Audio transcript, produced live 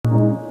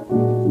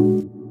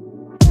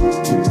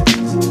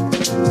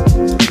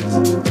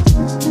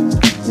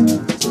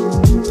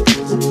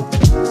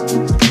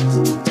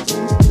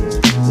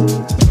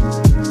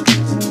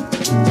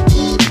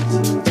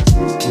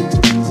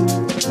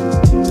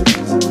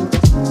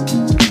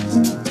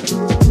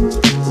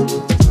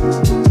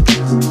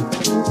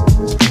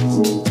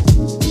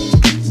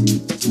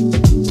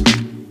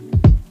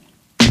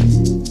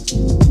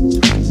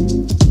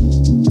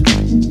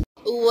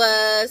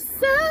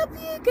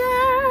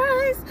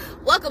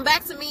Welcome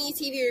back to Me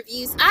TV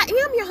Reviews. I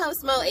am your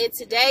host, Mo, and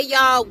today,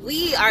 y'all,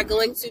 we are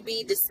going to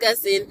be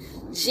discussing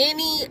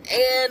Ginny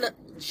and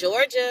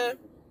Georgia.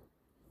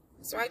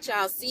 That's right,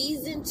 y'all.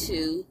 Season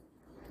 2,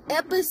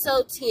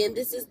 Episode 10.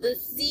 This is the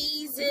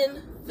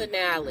season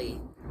finale.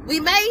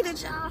 We made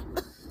it, y'all.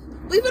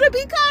 We gonna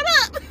be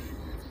caught up.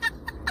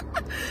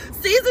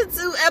 Season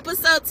 2,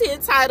 Episode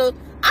 10, titled,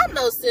 I'm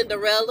No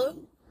Cinderella.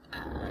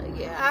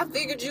 Yeah, I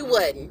figured you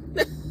wasn't.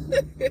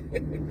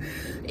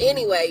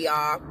 Anyway,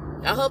 y'all,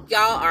 I hope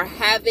y'all are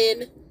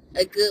having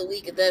a good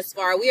week thus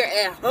far. We are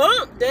at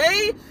hump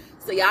day,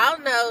 so y'all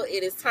know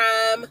it is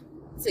time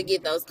to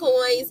get those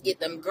coins, get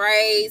them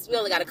grades. We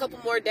only got a couple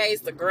more days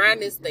to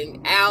grind this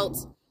thing out.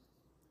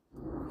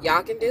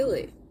 Y'all can do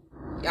it.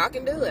 Y'all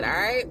can do it, all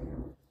right?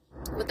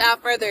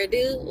 Without further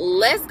ado,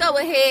 let's go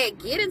ahead,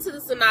 get into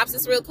the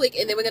synopsis real quick,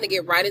 and then we're going to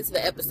get right into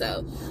the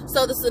episode.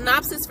 So the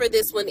synopsis for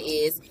this one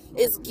is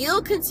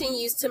Gil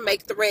continues to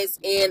make threats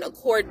and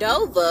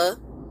Cordova,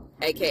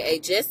 aka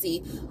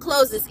Jessie,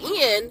 closes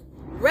in,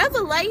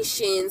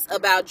 revelations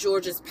about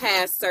Georgia's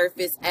past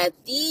surface at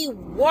the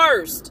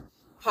worst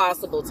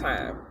possible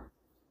time.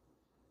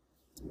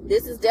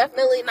 This is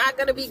definitely not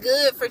going to be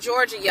good for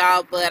Georgia,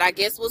 y'all, but I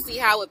guess we'll see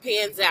how it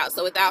pans out.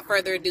 So without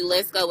further ado,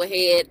 let's go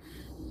ahead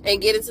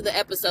and get into the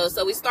episode.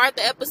 So we start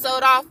the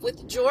episode off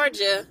with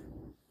Georgia,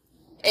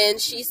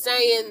 and she's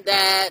saying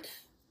that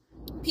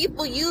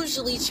people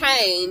usually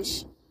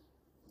change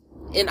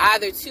in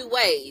either two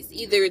ways.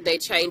 Either they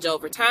change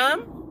over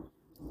time,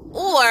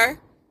 or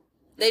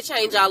they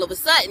change all of a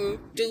sudden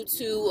due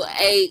to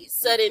a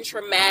sudden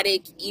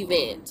traumatic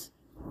event,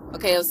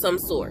 okay, of some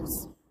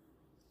sorts.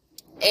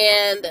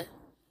 And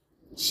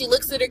she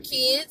looks at her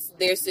kids.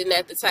 They're sitting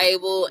at the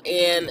table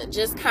and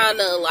just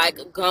kind of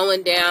like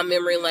going down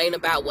memory lane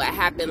about what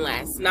happened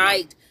last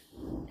night.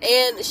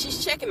 And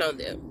she's checking on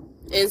them.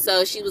 And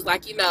so she was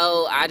like,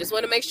 I just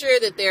want to make sure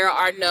that there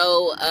are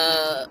no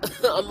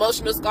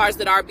emotional scars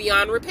that are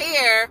beyond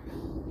repair.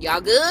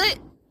 Y'all good?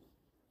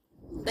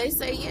 They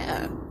say,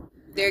 yeah,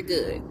 they're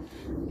good.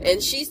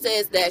 And she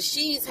says that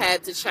she's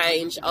had to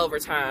change over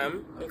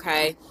time,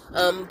 okay?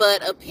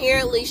 But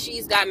apparently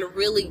she's gotten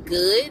really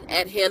good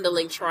at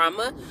handling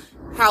trauma.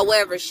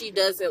 However, she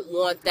doesn't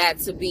want that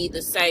to be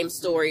the same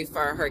story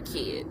for her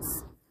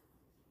kids.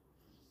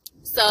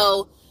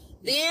 So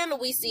then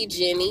we see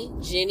Ginny.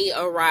 Ginny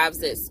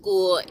arrives at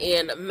school,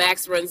 and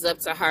Max runs up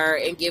to her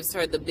and gives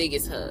her the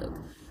biggest hug.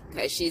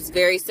 Okay, she's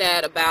very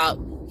sad about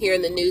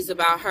hearing the news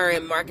about her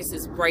and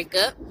Marcus's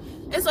breakup.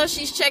 And so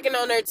she's checking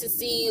on her to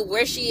see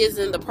where she is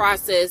in the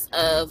process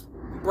of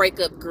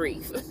breakup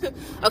grief.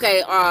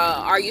 Okay,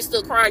 are you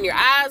still crying your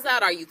eyes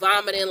out? Are you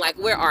vomiting? Like,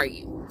 where are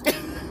you?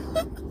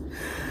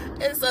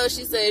 And so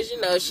she says,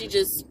 she's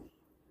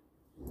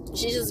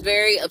just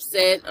very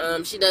upset.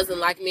 She doesn't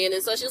like men.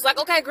 And so she was like,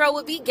 okay, girl,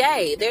 we'll be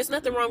gay. There's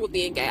nothing wrong with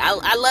being gay. I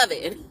love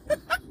it.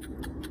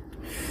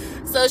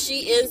 So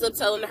she ends up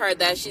telling her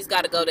that she's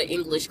got to go to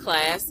English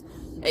class.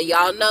 And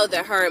y'all know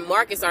that her and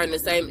Marcus are in the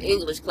same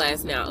English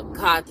class now.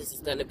 God, this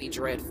is going to be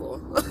dreadful.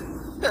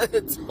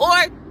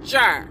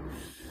 Torture.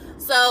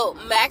 So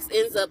Max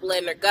ends up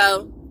letting her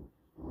go.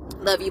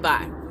 Love you,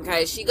 bye.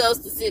 Okay, she goes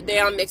to sit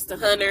down next to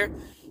Hunter.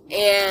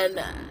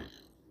 And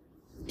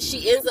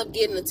she ends up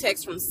getting a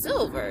text from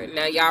Silver.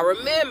 Now, y'all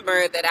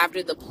remember that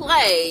after the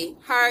play,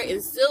 her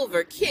and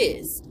Silver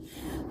kissed.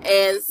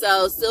 And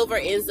so Silver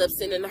ends up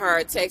sending her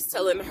a text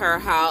telling her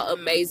how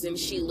amazing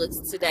she looks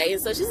today.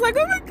 And so she's like,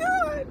 oh my God.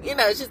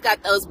 She's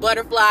got those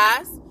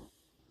butterflies.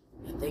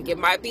 I think it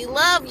might be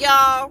love,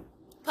 y'all.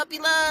 Puppy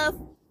love.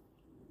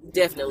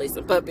 Definitely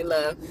some puppy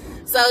love.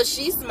 So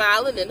she's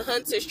smiling, and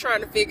Hunter's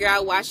trying to figure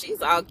out why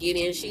she's all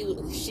giddy. And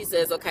she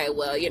says, okay,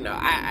 well,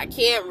 I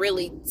can't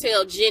really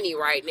tell Ginny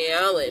right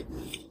now. And,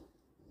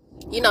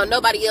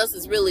 nobody else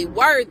is really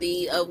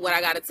worthy of what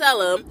I got to tell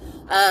them.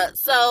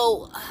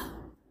 So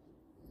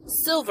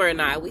Silver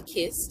and I, we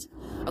kissed,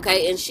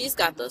 okay, and she's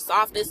got the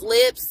softest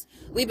lips.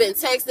 We've been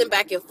texting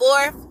back and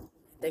forth.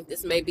 I think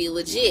this may be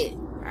legit,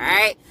 all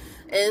right?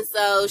 And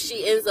so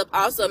she ends up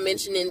also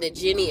mentioning that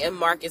Ginny and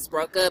Marcus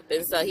broke up,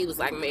 and so he was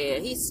like,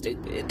 man, he's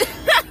stupid.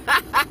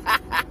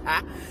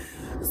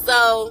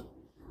 So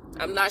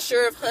I'm not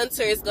sure if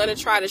Hunter is going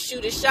to try to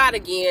shoot a shot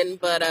again,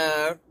 but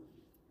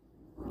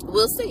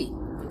we'll see,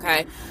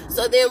 okay?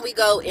 So then we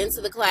go into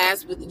the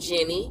class with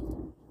Ginny.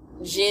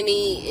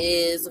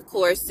 Ginny is, of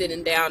course,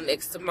 sitting down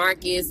next to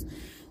Marcus,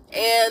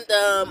 and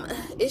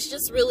it's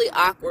just really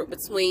awkward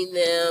between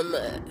them.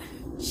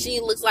 She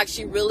looks like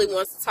she really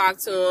wants to talk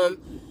to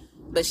him,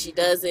 but she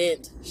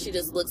doesn't. She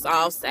just looks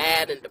all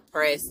sad and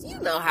depressed. You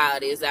know how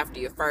it is after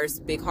your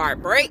first big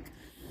heartbreak.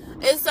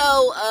 And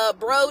so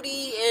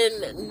Brody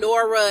and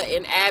Nora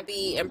and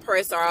Abby and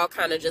Press are all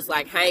kind of just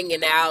like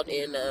hanging out,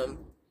 and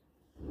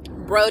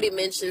Brody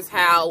mentions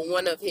how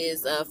one of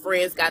his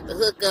friends got the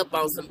hookup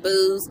on some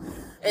booze.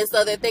 And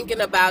so they're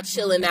thinking about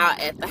chilling out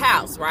at the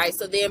house, right?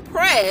 So then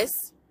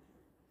Press,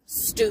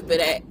 stupid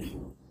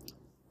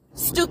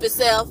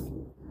self,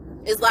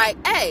 is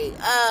like, hey,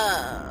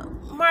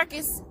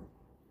 Marcus,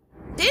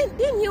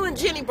 didn't you and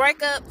Ginny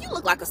break up? You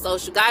look like a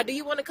social guy. Do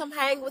you want to come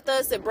hang with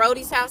us at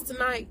Brody's house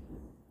tonight?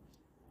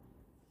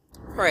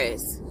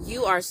 Press,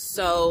 you are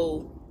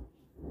so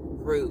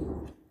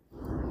rude.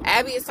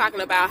 Abby is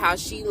talking about how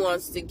she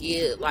wants to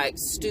get, like,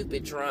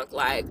 stupid drunk.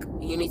 Like,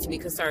 you need to be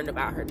concerned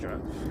about her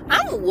drunk.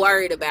 I'm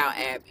worried about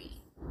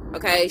Abby.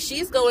 Okay?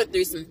 She's going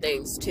through some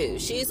things, too.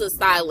 She's a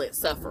silent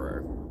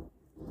sufferer.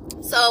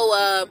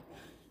 So,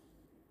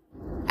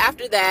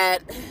 after that,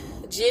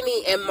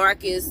 Ginny and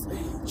Marcus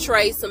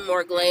trade some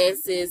more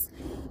glances.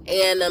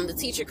 And the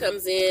teacher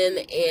comes in,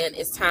 and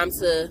it's time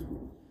to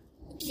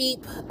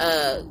keep,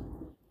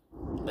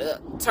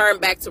 turn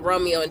back to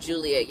Romeo and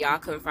Juliet. Y'all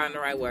couldn't find the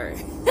right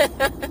word.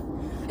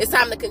 It's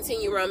time to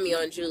continue Romeo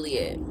and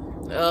Juliet.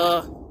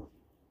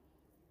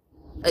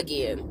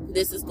 Again,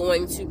 this is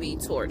going to be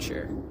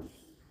torture.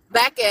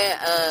 Back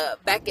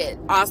at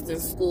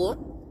Austin's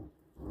school,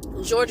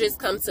 Georgia's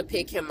come to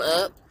pick him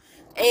up,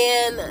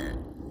 and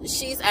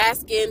she's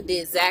asking,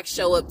 did Zach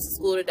show up to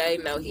school today?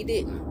 No, he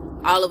didn't.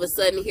 All of a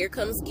sudden, here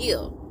comes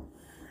Gil.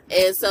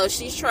 And so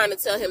she's trying to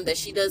tell him that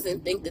she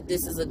doesn't think that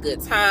this is a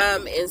good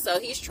time. And so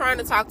he's trying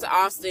to talk to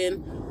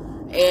Austin.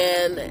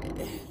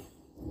 And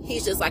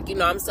he's just like,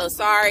 I'm so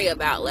sorry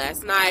about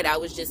last night. I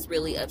was just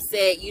really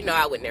upset.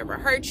 I would never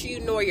hurt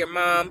you, nor your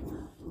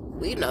mom.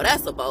 We know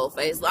that's a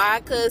bold-faced lie,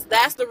 because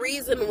that's the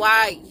reason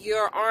why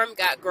your arm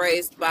got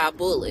grazed by a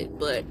bullet.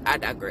 But I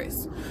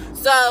digress.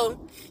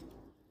 So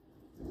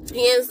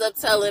he ends up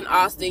telling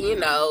Austin,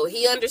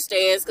 he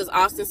understands, because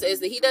Austin says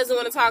that he doesn't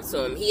want to talk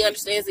to him. He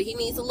understands that he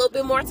needs a little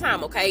bit more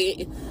time,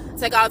 okay?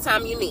 Take all the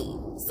time you need.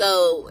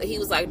 So he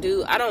was like,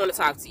 dude, I don't want to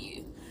talk to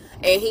you.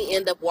 And he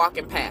ended up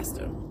walking past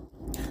him.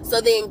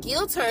 So then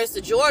Gil turns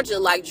to Georgia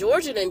like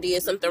Georgia done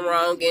did something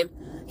wrong. And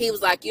he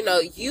was like,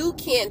 you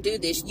can't do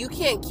this. You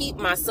can't keep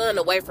my son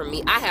away from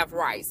me. I have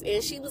rights.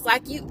 And she was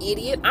like, you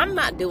idiot. I'm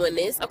not doing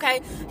this,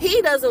 okay?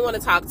 He doesn't want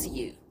to talk to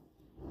you.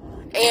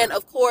 And,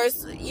 of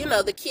course,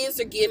 the kids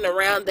are getting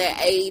around that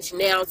age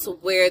now to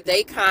where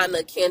they kind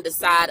of can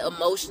decide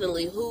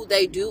emotionally who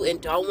they do and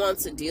don't want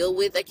to deal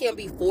with. They can't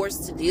be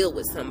forced to deal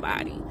with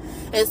somebody.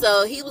 And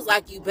so he was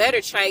like, you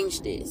better change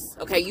this.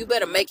 Okay, you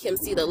better make him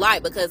see the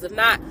light, because if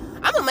not,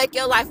 I'm going to make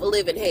your life a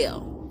living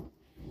hell.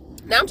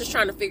 Now I'm just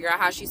trying to figure out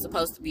how she's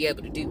supposed to be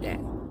able to do that.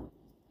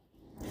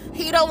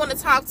 He don't want to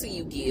talk to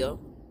you, Gil.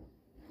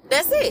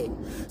 That's it.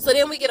 So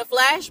then we get a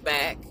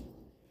flashback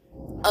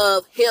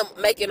of him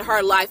making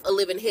her life a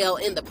living hell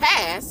in the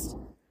past,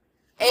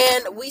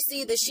 and we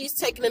see that she's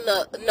taking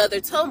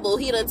another tumble.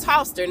 He done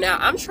tossed her. Now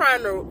I'm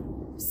trying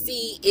to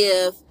see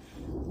if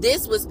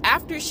this was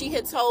after she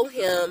had told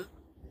him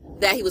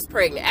that he was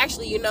pregnant.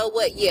 Actually, you know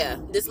what? Yeah,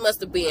 this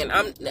must have been.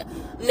 Now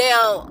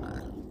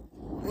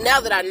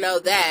that I know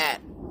that,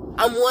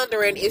 I'm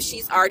wondering if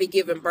she's already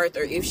given birth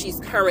or if she's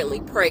currently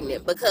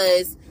pregnant,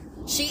 because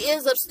she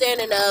ends up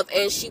standing up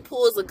and she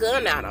pulls a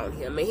gun out on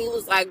him. And he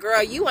was like,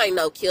 girl, you ain't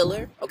no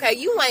killer. Okay,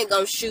 you ain't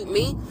gonna shoot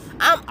me.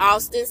 I'm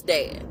Austin's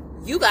dad.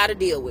 You gotta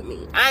deal with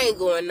me. I ain't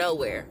going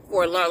nowhere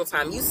for a long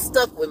time. You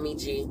stuck with me,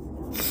 G.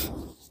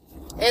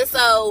 And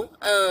so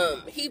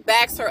he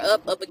backs her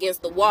up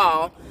against the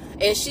wall.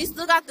 And she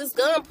still got this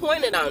gun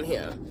pointed on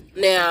him.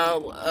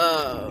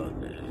 Now,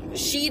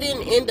 she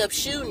didn't end up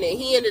shooting it.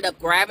 He ended up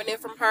grabbing it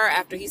from her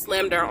after he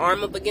slammed her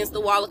arm up against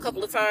the wall a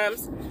couple of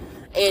times.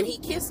 And he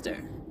kissed her.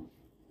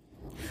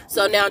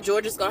 So now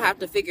Georgia's going to have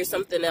to figure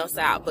something else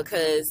out,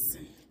 because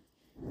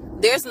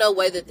there's no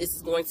way that this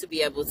is going to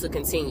be able to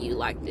continue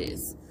like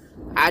this.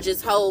 I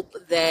just hope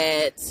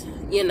that,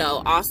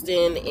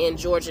 Austin and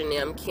Georgia and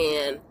them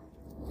can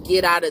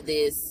get out of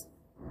this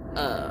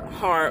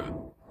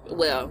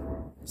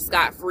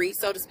scot-free,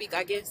 so to speak,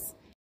 I guess.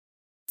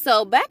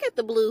 So back at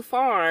the Blue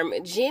Farm,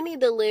 Ginny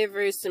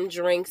delivers some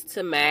drinks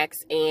to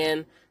Max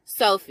and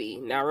Sophie.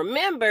 Now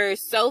remember,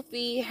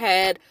 Sophie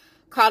had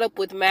caught up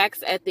with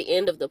Max at the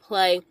end of the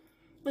play,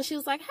 and she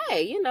was like,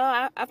 hey,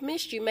 I've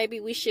missed you. Maybe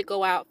we should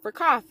go out for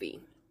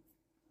coffee.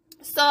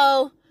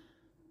 So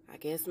I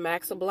guess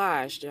Max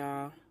obliged,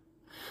 y'all.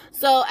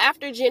 So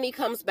after Ginny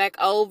comes back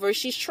over,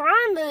 she's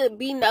trying to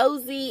be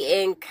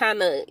nosy and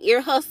kind of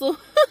ear hustle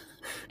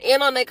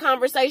in on that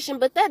conversation,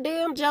 but that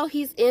damn Joe,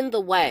 he's in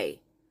the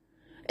way.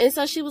 And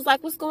so she was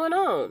like, what's going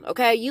on?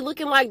 Okay, you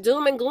looking like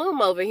doom and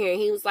gloom over here.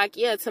 And he was like,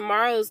 yeah,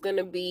 tomorrow's going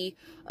to be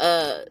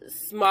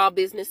Small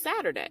Business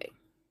Saturday.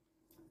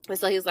 And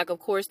so he was like, of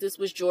course, this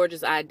was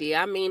George's idea.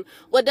 I mean,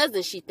 what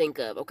doesn't she think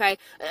of, okay?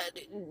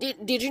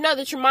 Did you know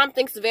that your mom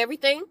thinks of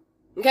everything?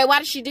 Okay, why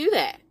did she do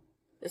that?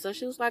 And so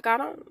she was like, I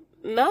don't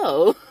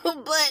know.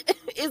 But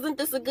isn't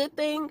this a good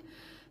thing?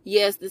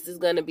 Yes, this is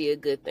going to be a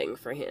good thing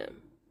for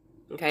him,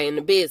 okay, in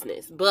the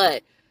business.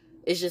 But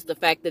it's just the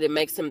fact that it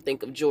makes him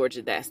think of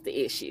Georgia. That's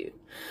the issue.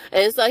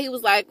 And so he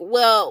was like,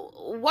 well,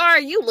 why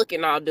are you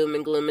looking all doom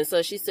and gloom? And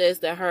so she says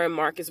that her and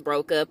Marcus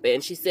broke up.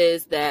 And she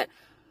says that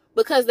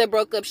because they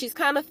broke up, she's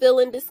kind of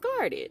feeling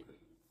discarded.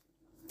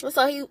 And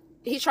so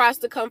he tries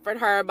to comfort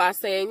her by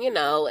saying,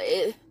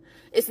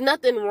 it's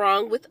nothing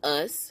wrong with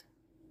us.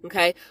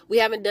 Okay, we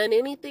haven't done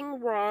anything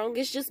wrong.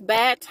 It's just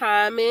bad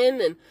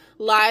timing and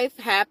life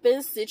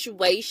happens,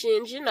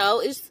 situations,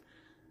 it's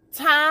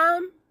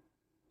time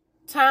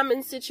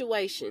and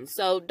situation.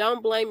 So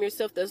don't blame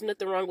yourself. There's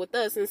nothing wrong with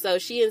us. And so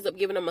she ends up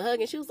giving him a hug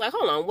and she was like,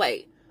 hold on,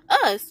 wait,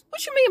 us?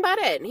 What you mean by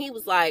that? And he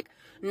was like,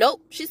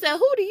 nope. She said,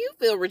 who do you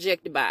feel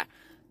rejected by?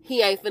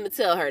 He ain't finna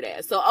tell her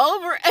that. So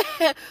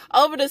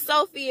over to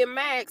Sophie and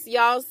Max,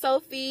 y'all.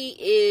 Sophie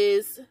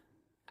is,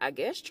 I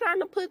guess, trying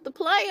to put the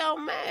play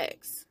on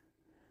Max.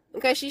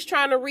 Okay, she's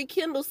trying to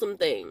rekindle some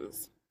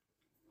things.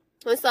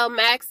 And so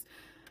Max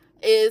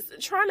is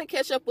trying to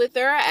catch up with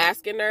her,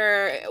 asking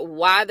her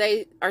why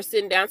they are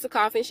sitting down to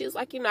coffee. And she was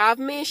like, I've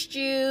missed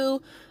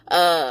you.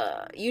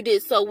 You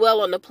did so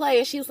well on the play.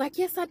 And she was like,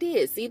 yes, I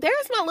did. See,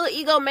 there's my little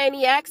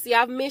egomaniac. See,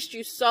 I've missed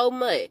you so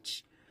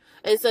much.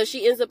 And so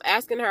she ends up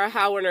asking her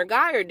how her and her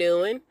guy are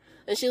doing.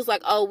 And she was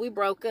like, oh, we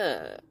broke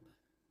up.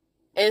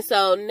 And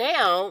so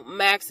now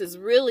Max is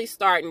really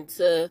starting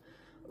to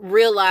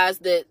realize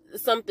that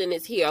something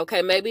is here.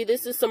 Okay, maybe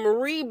this is some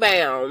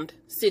rebound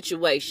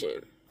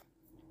situation.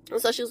 And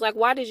so she was like,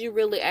 why did you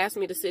really ask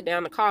me to sit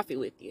down to coffee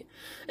with you?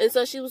 And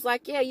so she was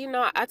like, yeah,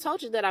 I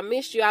told you that I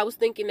missed you. I was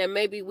thinking that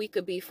maybe we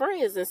could be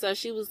friends. And so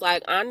she was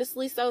like,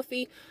 honestly,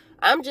 Sophie,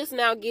 I'm just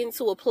now getting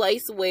to a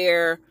place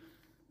where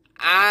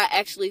I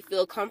actually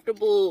feel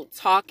comfortable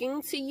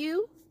talking to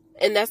you.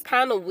 And that's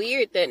kind of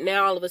weird that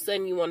now all of a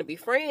sudden you want to be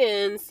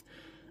friends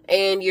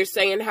and you're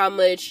saying how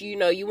much, you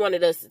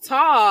wanted us to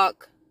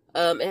talk.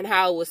 And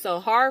how it was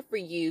so hard for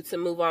you to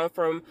move on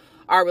from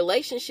our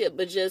relationship.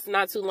 But just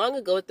not too long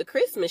ago at the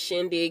Christmas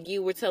shindig,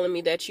 you were telling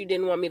me that you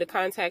didn't want me to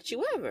contact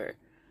you ever.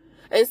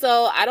 And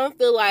so I don't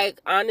feel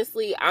like,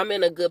 honestly, I'm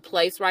in a good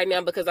place right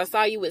now because I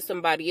saw you with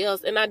somebody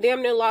else and I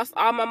damn near lost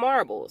all my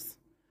marbles.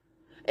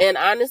 And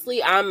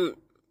honestly, I'm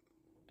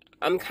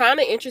kind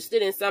of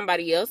interested in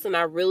somebody else and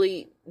I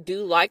really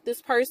do like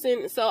this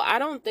person. So I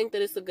don't think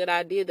that it's a good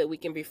idea that we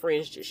can be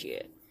friends just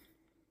yet.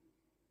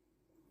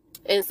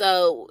 And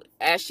so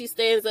as she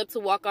stands up to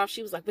walk off,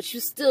 she was like, but you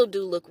still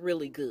do look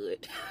really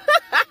good.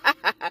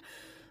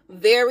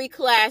 Very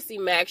classy,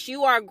 Max.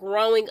 You are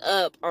growing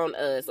up on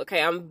us.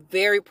 Okay, I'm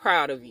very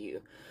proud of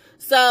you.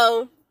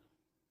 So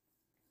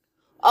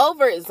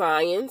over at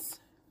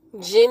Zion's,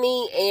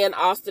 Ginny and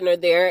Austin are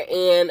there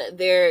and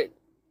they're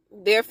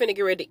finna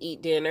get ready to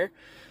eat dinner.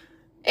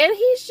 And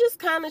he's just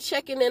kind of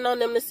checking in on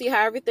them to see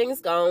how everything's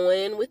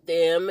going with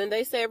them. And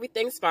they say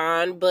everything's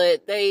fine,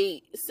 but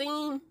they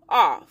seem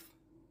off.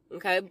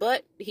 Okay,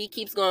 but he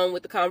keeps going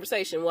with the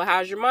conversation. Well,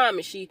 how's your mom?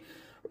 Is she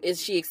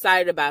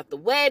excited about the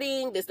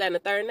wedding? This, that, and the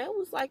third. And I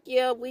was like,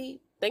 yeah, we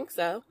think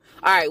so.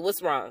 All right,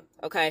 what's wrong?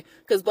 Okay,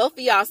 because both of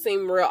y'all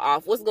seem real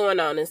off. What's going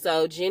on? And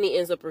so Jenny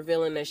ends up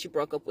revealing that she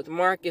broke up with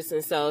Marcus.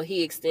 And so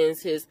he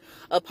extends his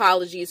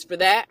apologies for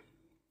that.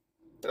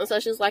 And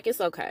so she's like,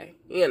 it's okay,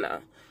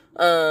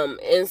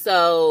 And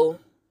so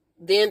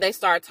then they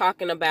start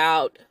talking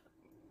about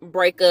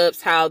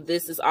breakups, how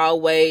this is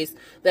always,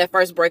 that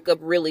first breakup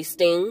really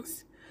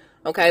stings.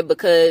 Okay,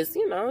 because,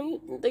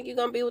 you think you're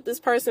going to be with this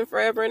person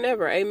forever and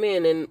ever.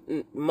 Amen.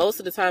 And most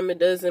of the time it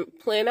doesn't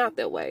plan out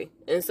that way.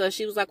 And so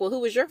she was like, well, who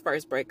was your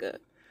first breakup?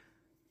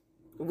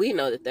 We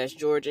know that that's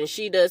George, and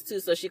she does too.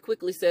 So she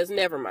quickly says,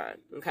 never mind.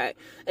 Okay.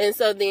 And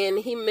so then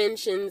he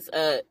mentions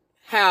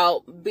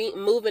how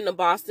moving to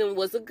Boston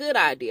was a good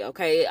idea.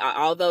 Okay.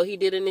 Although he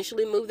did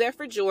initially move there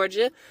for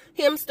Georgia,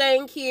 him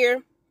staying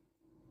here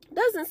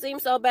doesn't seem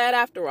so bad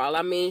after all.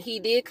 I mean, he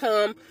did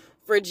come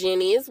for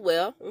Ginny as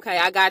well. Okay,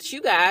 I got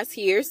you guys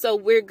here, so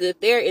we're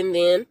good there. And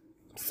then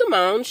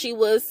Simone, she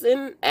was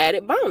an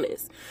added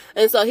bonus.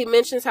 And so he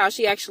mentions how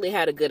she actually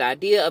had a good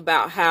idea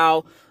about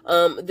how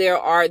there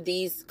are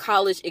these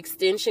college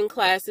extension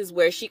classes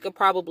where she could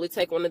probably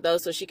take one of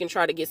those so she can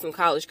try to get some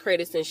college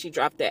credits since she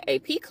dropped that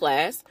AP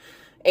class.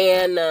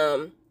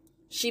 And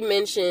she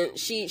mentioned,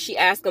 she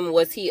asked him,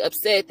 was he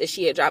upset that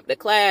she had dropped the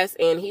class?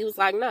 And he was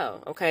like,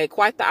 no. Okay,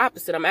 quite the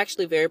opposite. I'm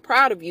actually very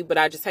proud of you, but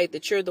I just hate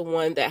that you're the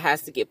one that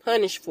has to get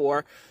punished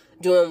for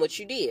doing what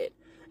you did.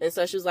 And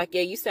so she was like,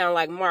 yeah, you sound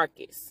like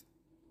Marcus.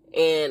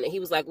 And he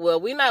was like, well,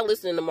 we're not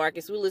listening to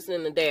Marcus. We're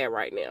listening to Dad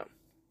right now.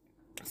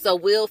 So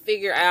we'll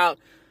figure out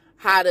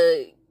how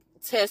to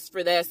test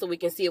for that so we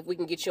can see if we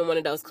can get you in one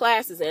of those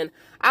classes, and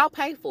I'll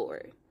pay for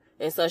it.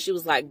 And so she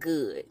was like,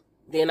 good.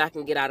 Then I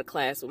can get out of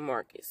class with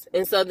Marcus.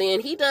 And so then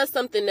he does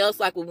something else,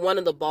 like with one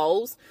of the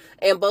bowls,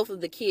 and both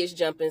of the kids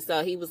jump in.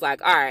 So he was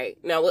like, all right,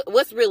 now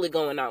what's really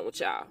going on with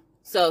y'all?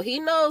 So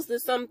he knows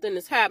that something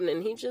is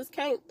happening. He just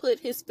can't put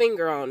his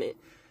finger on it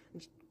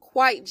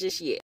quite just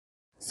yet.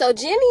 So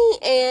Ginny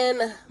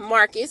and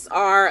Marcus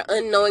are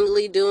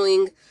unknowingly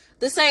doing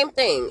the same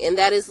thing, and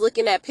that is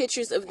looking at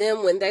pictures of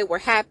them when they were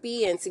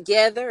happy and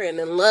together and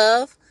in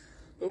love.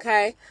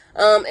 Okay,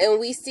 and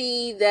we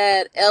see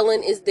that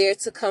Ellen is there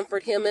to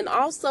comfort him and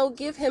also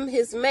give him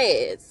his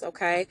meds.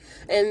 Okay,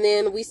 and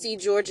then we see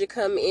Georgia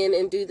come in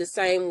and do the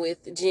same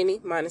with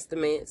Ginny, minus the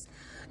meds.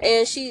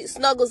 And she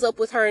snuggles up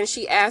with her and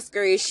she asks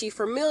her, is she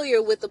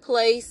familiar with a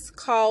place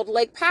called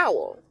Lake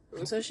Powell?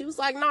 And so she was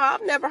like, no,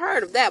 I've never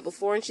heard of that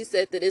before. And she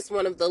said that it's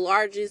one of the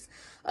largest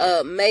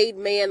made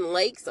man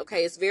lakes.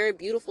 Okay, it's very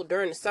beautiful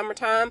during the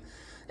summertime.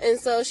 And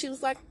so she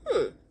was like,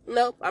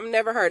 nope, I've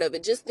never heard of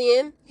it. Just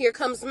then, here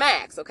comes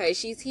Max. Okay,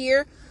 she's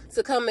here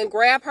to come and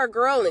grab her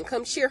girl and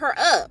come cheer her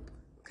up.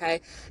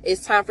 Okay,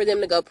 it's time for them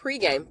to go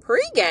pregame.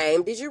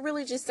 Pregame? Did you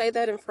really just say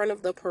that in front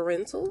of the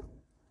parental?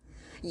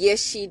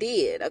 Yes, she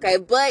did. Okay,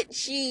 but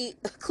she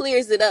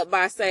clears it up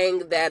by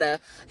saying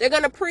that they're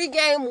going to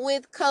pregame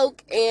with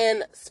Coke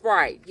and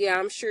Sprite. Yeah,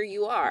 I'm sure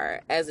you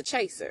are, as a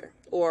chaser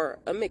or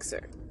a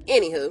mixer.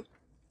 Anywho,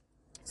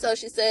 so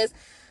she says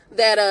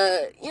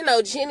that,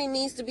 Ginny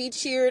needs to be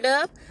cheered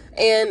up.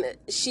 And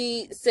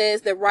she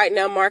says that right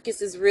now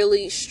Marcus is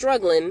really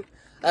struggling.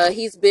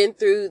 He's been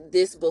through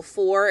this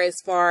before as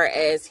far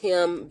as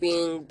him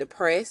being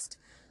depressed.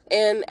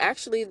 And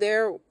actually,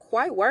 they're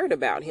quite worried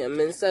about him.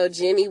 And so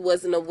Ginny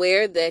wasn't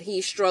aware that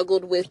he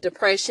struggled with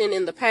depression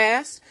in the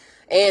past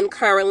and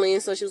currently.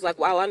 And so she was like,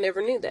 wow, I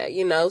never knew that,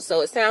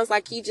 So it sounds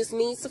like he just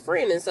needs a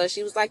friend. And so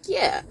she was like,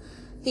 yeah,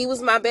 he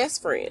was my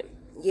best friend.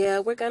 Yeah,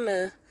 we're going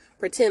to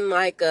pretend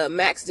like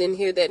Max didn't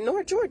hear that,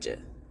 nor Georgia.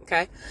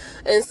 Okay.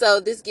 And so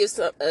this gives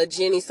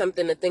Ginny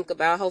something to think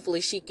about.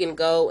 Hopefully she can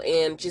go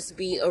and just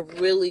be a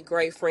really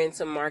great friend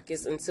to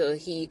Marcus until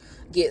he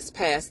gets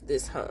past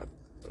this hump.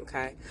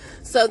 Okay.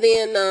 So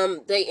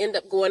then they end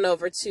up going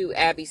over to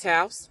Abby's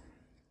house.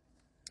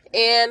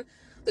 And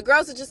the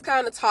girls are just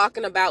kind of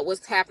talking about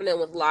what's happening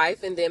with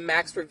life. And then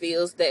Max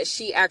reveals that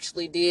she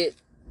actually did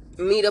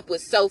meet up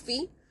with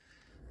Sophie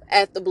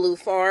at the Blue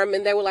Farm.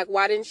 And they were like,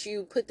 why didn't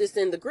you put this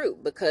in the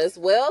group? Because,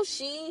 well,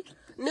 she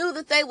knew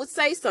that they would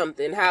say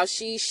something, how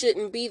she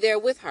shouldn't be there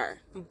with her.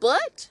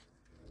 But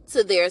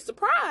to their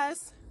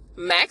surprise,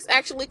 Max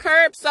actually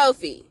curbed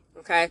Sophie.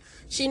 Okay.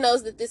 She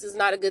knows that this is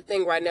not a good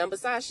thing right now.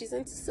 Besides, she's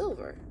into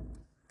silver.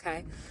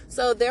 Okay.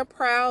 So they're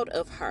proud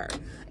of her.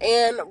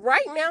 And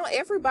right now,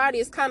 everybody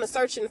is kind of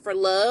searching for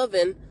love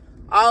and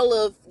all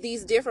of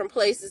these different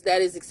places.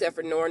 That is, except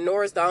for Nora.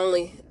 Nora's the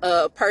only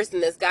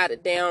person that's got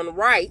it down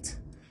right.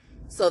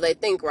 So they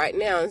think right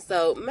now. And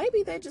so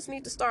maybe they just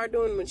need to start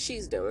doing what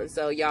she's doing.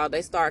 So y'all,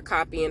 they start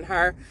copying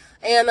her.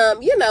 And,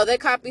 they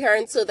copy her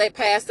until they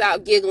pass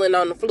out giggling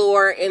on the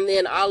floor. And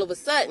then all of a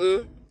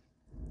sudden,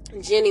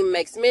 Ginny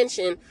makes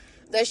mention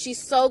that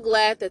she's so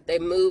glad that they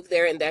moved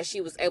there and that she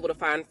was able to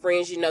find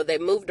friends. They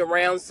moved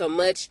around so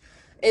much.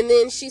 And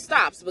then she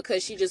stops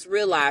because she just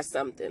realized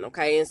something,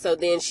 okay? And so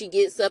then she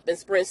gets up and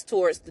sprints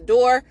towards the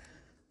door,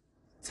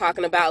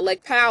 talking about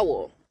Lake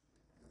Powell.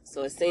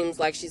 So it seems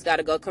like she's got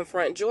to go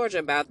confront Georgia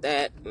about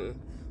that. And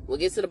we'll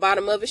get to the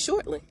bottom of it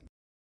shortly.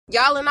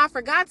 Y'all, and I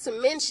forgot to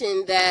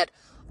mention that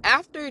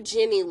after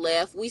Ginny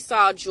left, we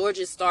saw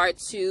Georgia start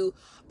to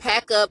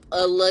pack up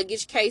a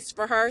suitcase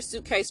for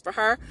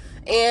her,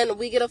 and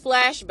we get a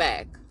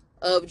flashback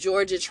of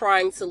Georgia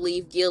trying to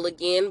leave Gil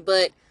again,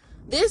 but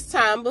this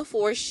time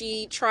before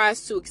she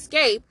tries to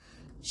escape,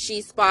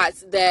 she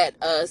spots that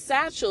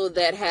satchel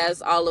that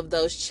has all of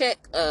those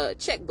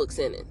checkbooks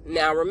in it.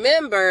 Now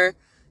remember,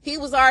 he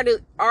was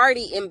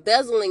already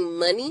embezzling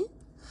money.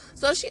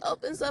 So she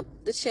opens up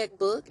the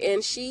checkbook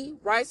and she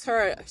writes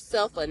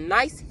herself a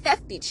nice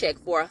hefty check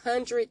for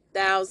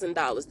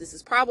 $100,000. This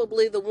is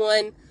probably the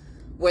one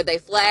where they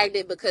flagged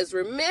it, because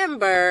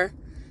remember,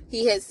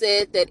 he had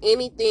said that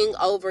anything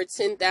over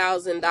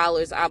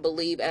 $10,000, I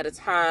believe, at a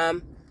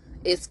time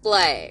is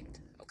flagged.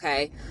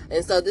 Okay.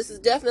 And so this is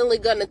definitely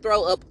going to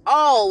throw up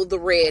all the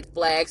red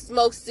flags,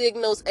 smoke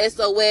signals,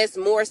 SOS,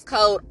 Morse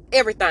code,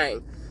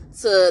 everything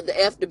to the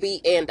F, the B,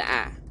 and the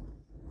I.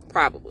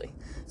 Probably.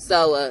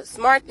 So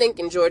smart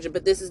thinking, Georgia,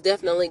 but this is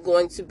definitely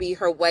going to be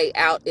her way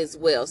out as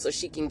well, so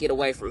she can get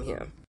away from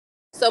him.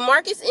 So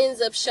Marcus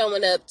ends up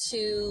showing up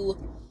to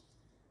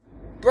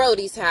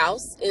Brody's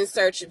house in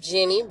search of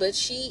Ginny, but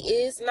she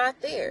is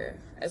not there.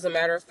 As a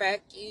matter of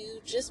fact, you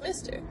just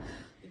missed her.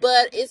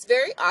 But it's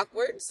very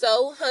awkward.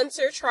 So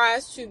Hunter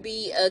tries to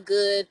be a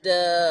good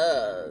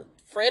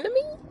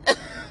frenemy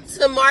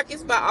to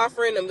Marcus by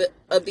offering him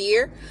a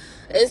beer.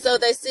 And so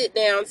they sit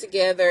down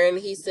together and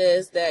he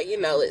says that,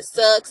 it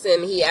sucks.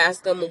 And he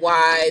asks them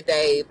why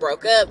they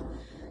broke up.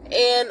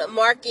 And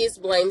Marcus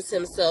blames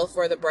himself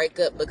for the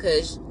breakup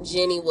because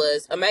Ginny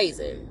was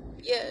amazing.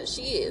 Yeah,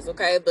 she is,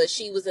 okay? But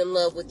she was in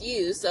love with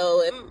you,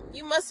 so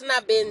you must have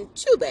not been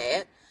too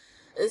bad.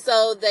 And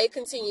so they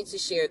continue to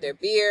share their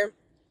beer.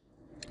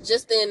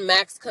 Just then,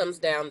 Max comes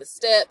down the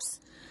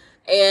steps,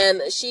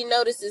 and she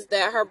notices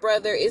that her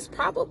brother is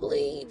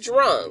probably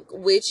drunk,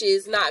 which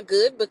is not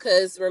good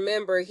because,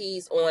 remember,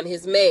 he's on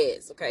his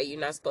meds, okay?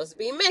 You're not supposed to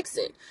be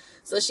mixing.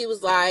 So she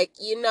was like,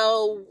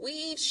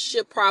 we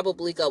should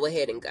probably go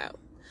ahead and go.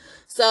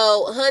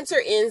 So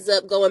Hunter ends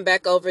up going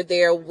back over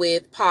there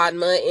with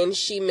Padma, and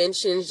she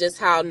mentions just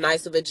how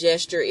nice of a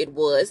gesture it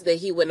was that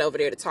he went over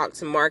there to talk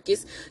to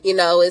Marcus.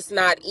 It's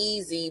not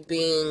easy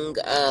being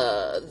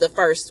the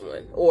first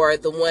one or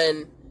the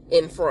one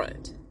in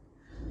front.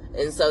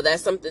 And so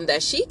that's something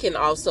that she can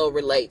also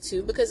relate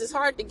to, because it's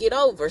hard to get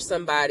over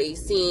somebody,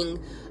 seeing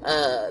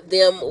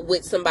them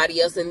with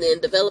somebody else and then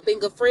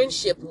developing a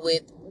friendship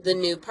with the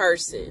new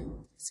person.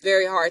 It's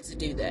very hard to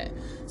do that.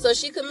 So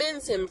she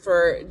commends him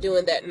for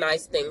doing that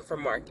nice thing for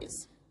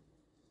Marcus.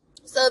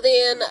 So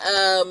then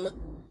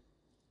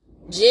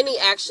Ginny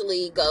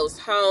actually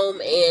goes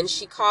home and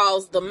she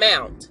calls the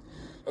Mount.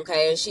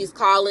 Okay, and she's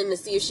calling to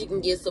see if she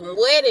can get some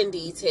wedding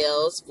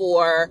details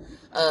for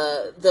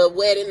the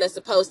wedding that's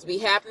supposed to be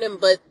happening,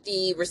 but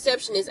the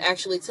receptionist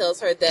actually tells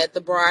her that the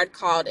bride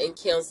called and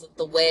canceled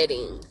the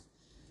wedding.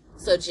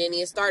 So Ginny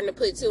is starting to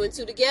put two and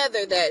two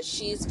together that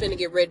she's finna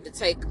get ready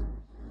to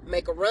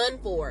make a run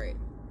for it.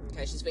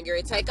 Okay, she's finna get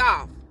ready to take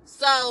off.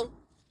 So,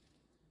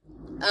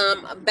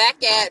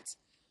 back at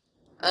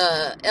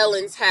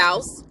Ellen's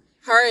house,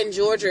 her and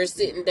Georgia are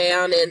sitting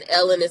down, and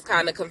Ellen is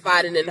kind of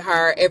confiding in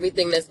her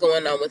everything that's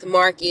going on with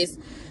Marcus.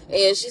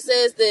 And she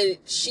says that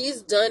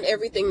she's done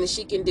everything that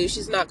she can do.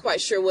 She's not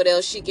quite sure what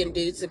else she can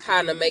do to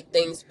kind of make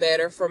things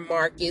better for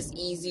Marcus,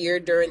 easier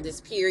during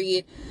this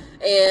period.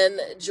 And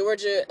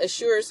Georgia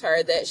assures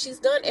her that she's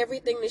done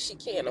everything that she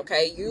can,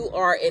 okay? You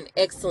are an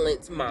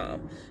excellent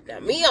mom.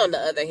 Now, me, on the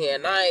other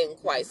hand, I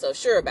ain't quite so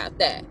sure about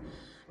that.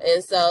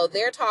 And so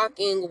they're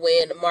talking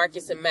when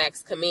Marcus and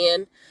Max come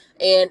in.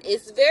 And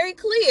it's very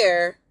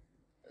clear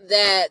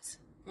that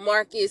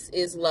Marcus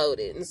is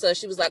loaded. And so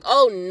she was like,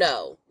 oh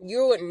no,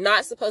 you're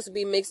not supposed to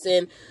be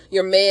mixing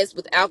your meds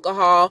with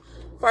alcohol.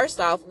 First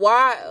off,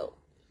 why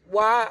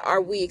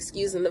are we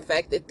excusing the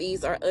fact that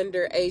these are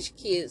underage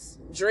kids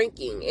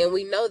drinking? And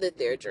we know that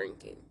they're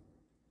drinking.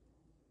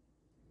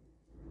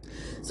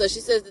 So she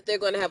says that they're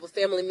going to have a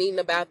family meeting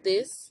about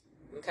this.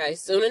 Okay,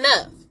 soon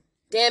enough.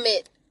 Damn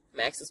it.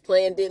 Max's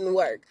plan didn't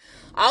work.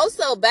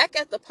 Also, back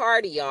at the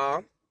party,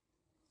 y'all,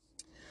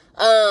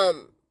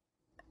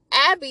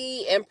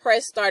 Abby and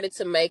Press started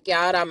to make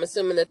out. I'm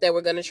assuming that they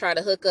were going to try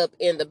to hook up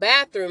in the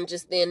bathroom.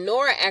 Just then,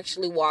 Nora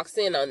actually walks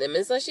in on them.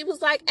 And so she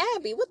was like,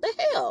 Abby, what the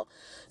hell?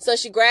 So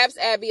she grabs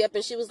Abby up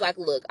and she was like,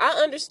 look, I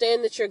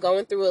understand that you're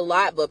going through a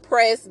lot, but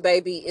Press,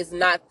 baby, is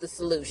not the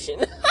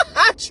solution.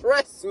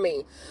 Trust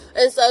me.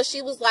 And so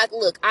she was like,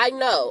 look, I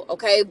know,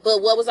 okay,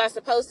 but what was I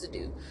supposed to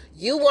do?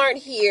 You weren't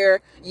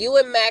here. You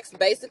and Max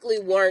basically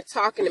weren't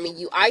talking to me.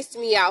 You iced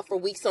me out for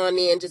weeks on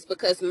end just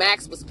because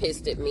Max was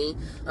pissed at me.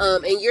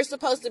 And you're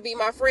supposed to be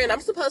my friend.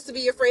 I'm supposed to be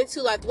your friend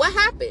too. Like, what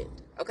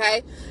happened?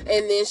 Okay.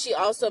 And then she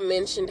also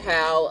mentioned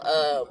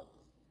how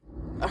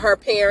her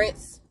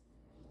parents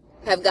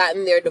have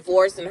gotten their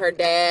divorce and her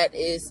dad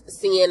is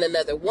seeing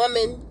another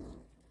woman.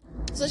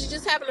 So she's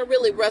just having a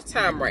really rough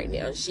time right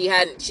now. She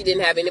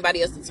didn't have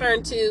anybody else to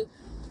turn to.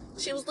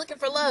 She was looking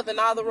for love in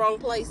all the wrong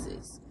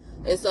places.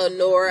 And so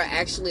Nora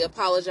actually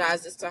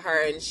apologizes to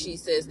her, and she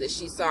says that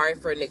she's sorry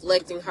for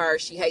neglecting her.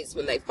 She hates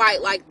when they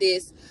fight like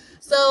this.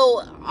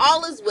 So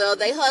all is well.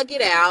 They hug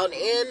it out,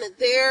 and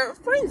they're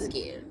friends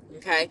again.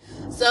 Okay.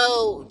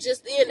 So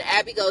just then,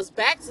 Abby goes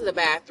back to the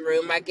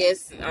bathroom. I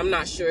guess, I'm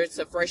not sure,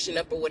 to freshen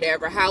up or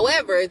whatever.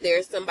 However,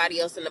 there's somebody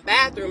else in the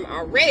bathroom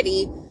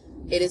already.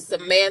 It is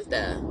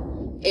Samantha.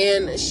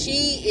 And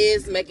she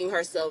is making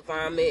herself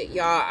vomit.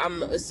 Y'all,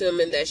 I'm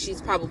assuming that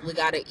she's probably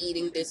got an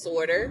eating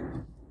disorder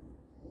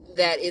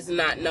that is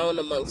not known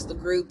amongst the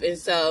group. And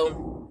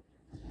so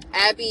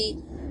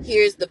Abby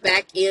hears the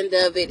back end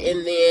of it,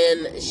 and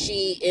then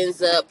she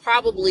ends up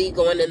probably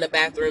going in the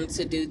bathroom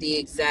to do the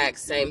exact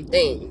same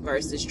thing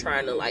versus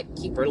trying to like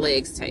keep her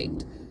legs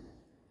taped.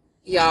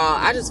 Y'all,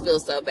 I just feel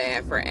so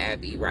bad for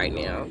Abby right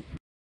now.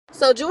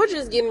 So Georgia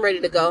is getting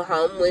ready to go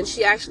home when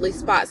she actually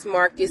spots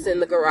Marcus in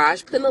the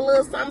garage putting a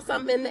little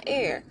something in the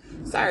air.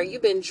 Sorry, you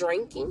been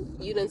drinking?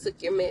 You done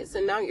took your meds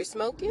and now you're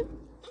smoking?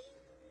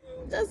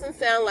 Doesn't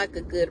sound like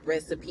a good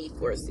recipe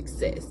for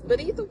success. But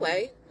either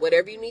way,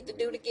 whatever you need to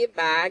do to get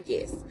by, I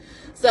guess.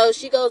 So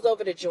she goes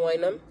over to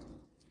join him.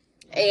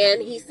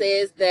 And he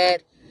says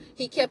that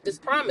he kept his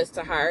promise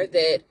to her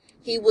that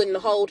he wouldn't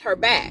hold her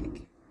back.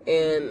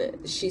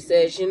 And she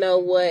says, you know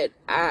what?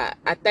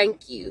 I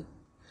thank you.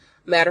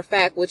 Matter of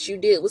fact, what you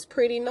did was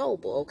pretty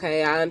noble,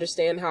 okay? I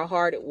understand how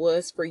hard it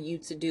was for you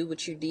to do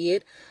what you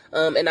did,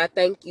 and I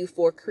thank you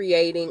for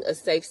creating a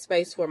safe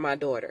space for my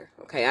daughter,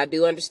 okay? I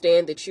do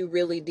understand that you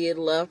really did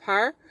love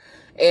her,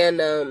 and,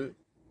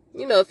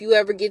 you know, if you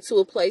ever get to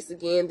a place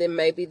again, then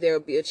maybe there'll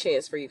be a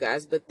chance for you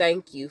guys, but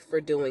thank you for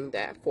doing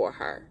that for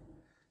her,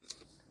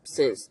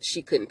 since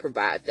she couldn't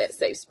provide that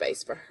safe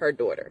space for her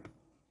daughter.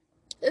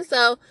 And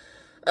so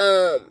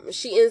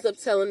she ends up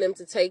telling him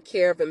to take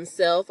care of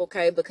himself,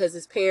 okay, because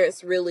his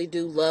parents really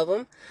do love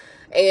him.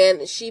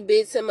 And she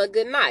bids him a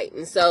good night.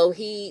 And so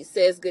he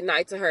says good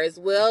night to her as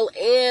well.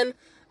 And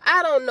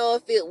I don't know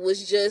if it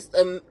was just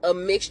a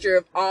mixture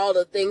of all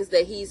the things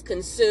that he's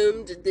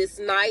consumed this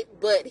night,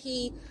 but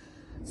he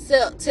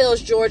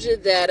tells Georgia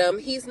that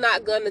he's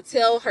not going to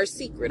tell her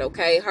secret,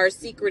 okay? Her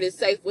secret is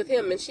safe with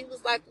him. And she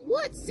was like,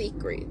 what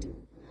secret?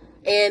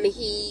 And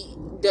he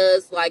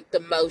does like the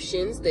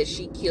motions that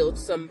she killed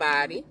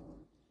somebody.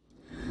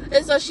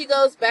 And so she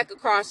goes back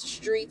across the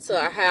street to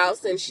her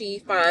house, and she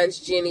finds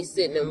Ginny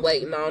sitting and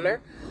waiting on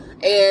her.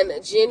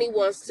 And Ginny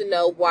wants to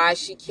know why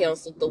she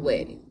canceled the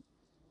wedding.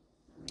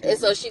 And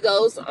so she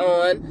goes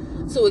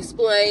on to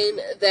explain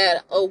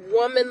that a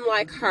woman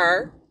like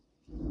her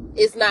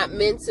is not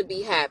meant to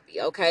be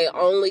happy, okay?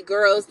 Only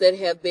girls that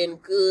have been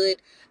good,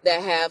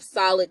 that have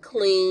solid,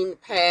 clean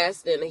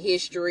past and a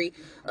history,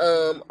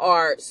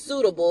 are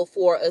suitable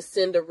for a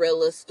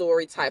Cinderella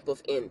story type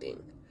of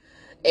ending.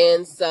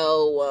 And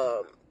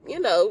so,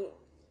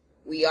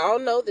 we all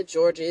know that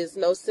Georgia is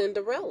no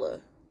Cinderella,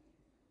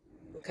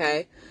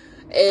 okay?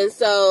 And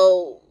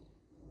so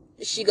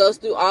she goes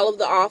through all of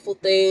the awful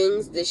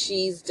things that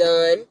she's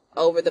done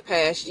over the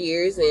past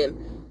years,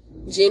 and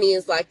Ginny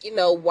is like,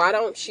 why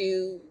don't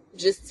you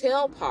just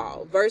tell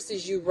Paul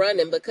versus you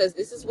running, because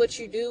this is what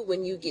you do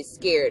when you get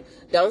scared.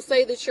 Don't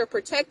say that you're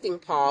protecting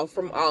Paul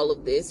from all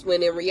of this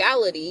when in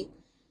reality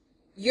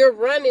you're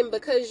running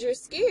because you're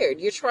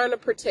scared. You're trying to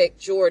protect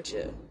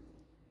Georgia.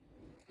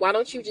 Why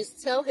don't you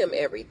just tell him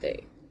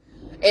everything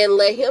and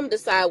let him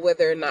decide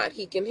whether or not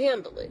he can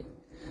handle it?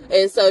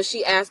 And so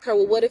she asked her,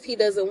 well, what if he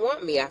doesn't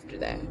want me after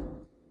that?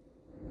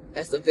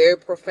 That's a very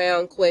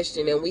profound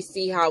question, and we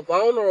see how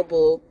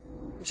vulnerable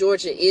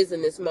Georgia is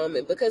in this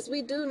moment, because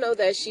we do know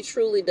that she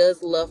truly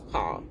does love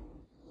Paul,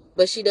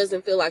 but she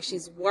doesn't feel like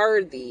she's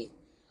worthy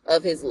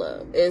of his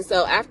love. And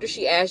so after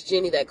she asked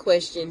Ginny that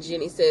question,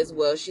 Ginny says,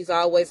 well, she's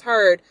always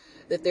heard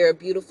that there are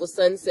beautiful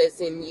sunsets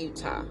in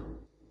Utah,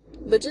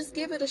 but just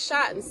give it a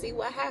shot and see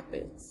what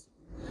happens.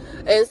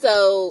 And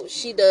so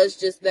she does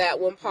just that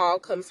when Paul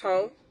comes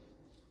home.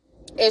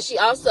 And she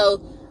also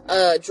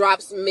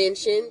drops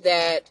mention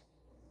that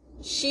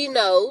she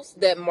knows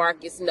that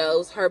Marcus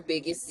knows her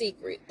biggest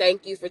secret.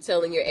 Thank you for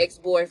telling your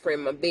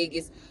ex-boyfriend my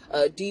biggest,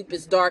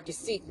 deepest,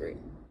 darkest secret.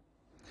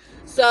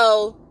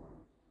 So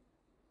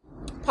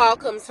Paul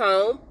comes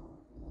home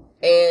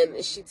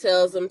and she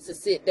tells him to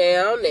sit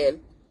down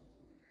and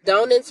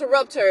don't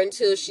interrupt her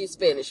until she's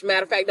finished.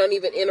 Matter of fact, don't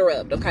even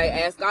interrupt, okay?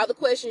 Ask all the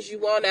questions you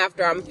want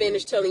after I'm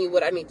finished telling you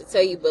what I need to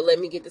tell you, but let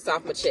me get this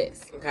off my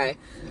chest, okay?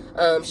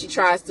 She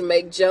tries to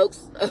make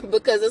jokes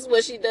because that's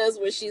what she does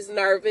when she's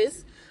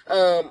nervous.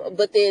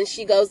 But then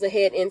she goes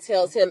ahead and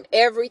tells him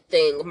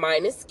everything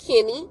minus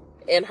Kenny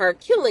and her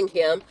killing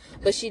him.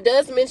 But she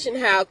does mention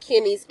how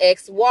Kenny's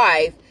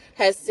ex-wife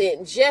has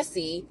sent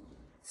Jesse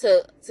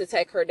to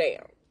take her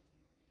down.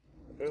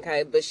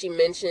 Okay, but she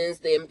mentions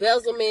the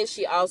embezzlement.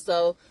 She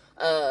also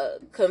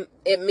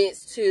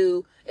admits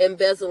to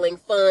embezzling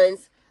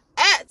funds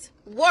at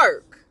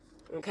work.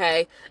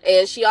 Okay,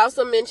 and she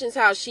also mentions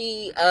how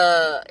she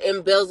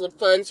embezzled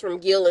funds from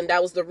Gil, and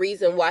that was the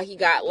reason why he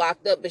got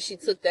locked up, but she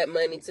took that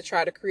money to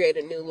try to create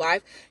a new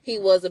life. He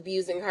was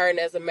abusing her, and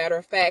as a matter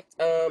of fact,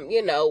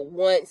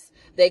 once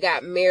they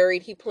got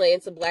married, he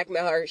planned to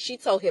blackmail her. She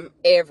told him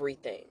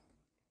everything.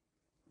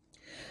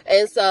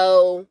 And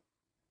so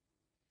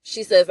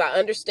she says, I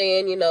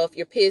understand, if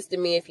you're pissed at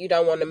me, if you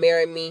don't want to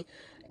marry me,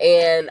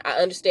 and I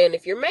understand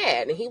if you're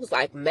mad. And he was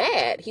like,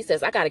 mad? He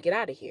says, I got to get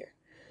out of here.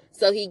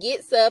 So he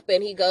gets up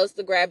and he goes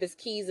to grab his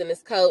keys and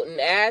his coat. And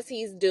as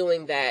he's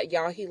doing that,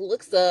 y'all, he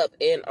looks up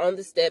and on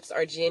the steps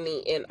are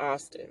Ginny and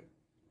Austin.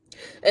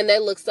 And they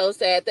look so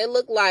sad. They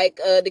look like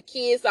the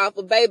kids off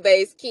of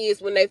Bebe's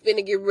kids when they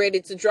finna get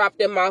ready to drop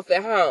them off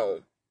at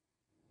home.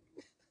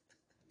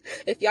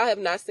 If y'all have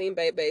not seen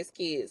Bebe's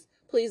kids,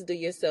 please do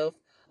yourself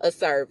a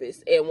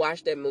service and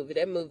watch that movie.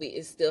 That movie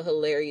is still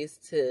hilarious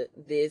to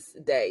this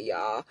day,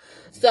 y'all.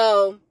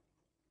 So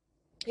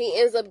he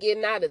ends up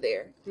getting out of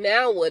there.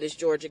 Now what is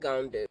Georgia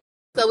gonna do?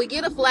 So we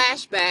get a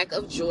flashback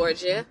of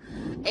Georgia,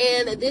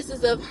 and this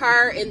is of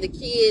her and the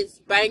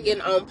kids banging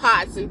on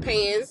pots and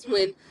pans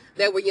when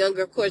they were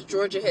younger. Of course,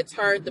 Georgia had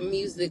turned the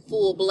music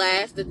full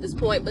blast at this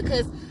point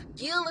because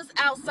Gil is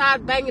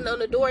outside banging on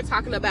the door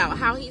talking about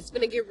how he's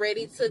gonna get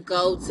ready to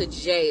go to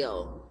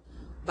jail.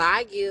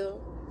 Bye,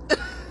 Gil.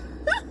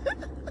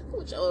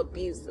 With your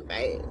abusive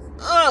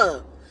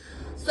ass.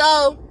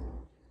 So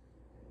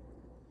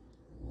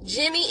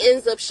Ginny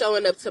ends up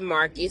showing up to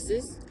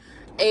Marcus's,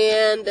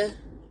 and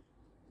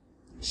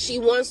she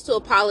wants to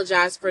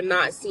apologize for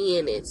not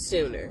seeing it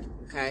sooner.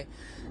 Okay,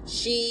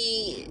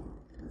 she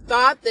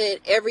thought that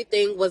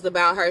everything was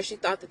about her. She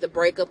thought that the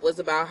breakup was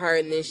about her,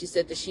 and then she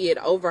said that she had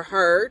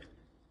overheard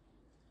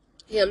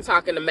him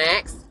talking to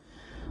Max.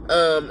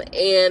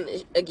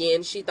 And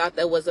again, she thought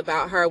that was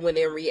about her when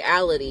in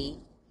reality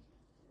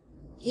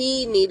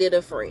he needed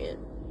a friend.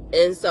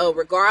 And so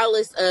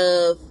regardless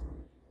of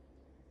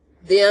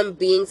them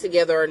being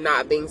together or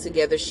not being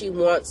together, she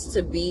wants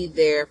to be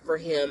there for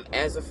him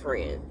as a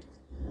friend.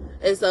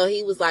 And so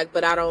he was like,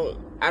 but I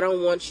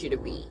don't want you to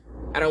be.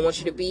 I don't want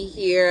you to be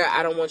here.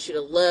 I don't want you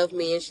to love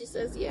me. And she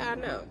says, yeah, I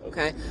know.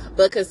 Okay.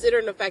 But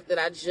considering the fact that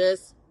I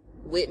just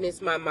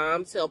witnessed my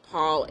mom tell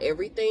Paul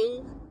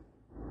everything,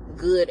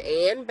 good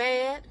and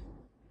bad,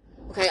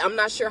 okay, I'm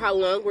not sure how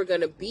long we're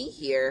going to be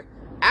here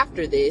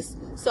after this.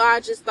 So I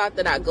just thought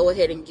that I'd go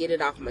ahead and get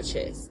it off my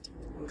chest.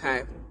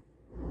 Okay.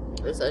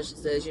 And so she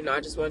says, I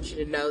just want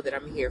you to know that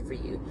I'm here for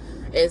you.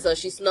 And so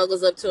she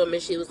snuggles up to him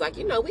and she was like,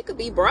 we could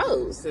be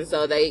bros. And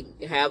so they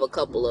have a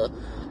couple of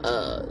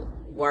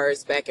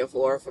words back and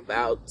forth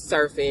about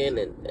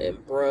surfing and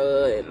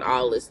bruh and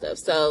all this stuff.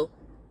 So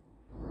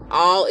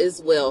all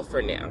is well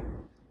for now.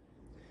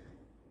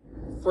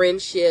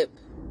 Friendship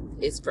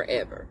is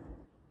forever.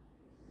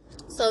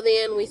 So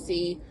then we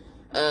see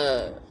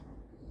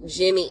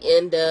Ginny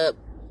end up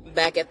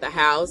back at the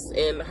house,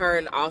 and her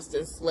and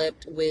Austin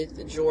slept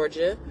with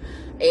Georgia,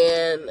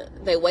 and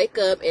they wake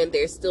up and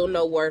there's still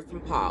no word from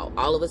Paul.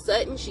 All of a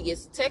sudden she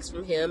gets a text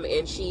from him,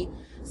 and she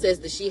says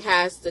that she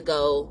has to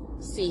go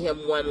see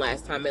him one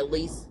last time. At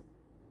least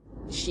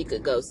she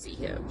could go see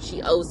him.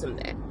 She owes him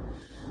that.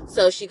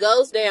 So she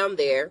goes down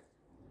there,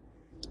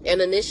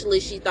 and initially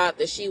she thought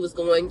that she was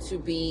going to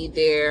be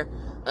there.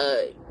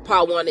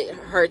 Paul wanted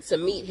her to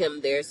meet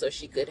him there so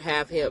he could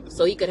have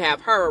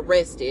her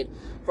arrested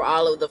for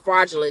all of the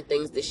fraudulent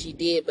things that she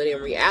did. But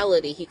in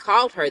reality, he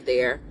called her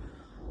there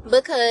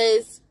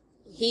because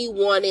he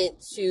wanted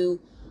to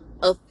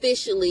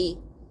officially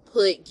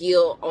put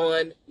Gil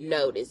on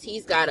notice.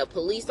 He's got a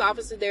police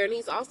officer there, and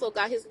he's also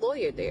got his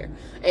lawyer there.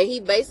 And he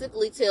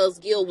basically tells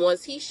Gil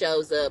once he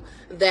shows up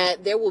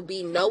that there will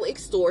be no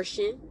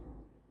extortion,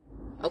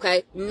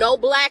 okay? No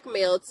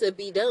blackmail to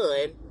be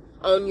done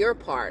on your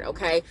part,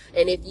 okay?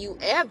 And if you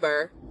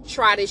ever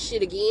try this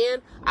shit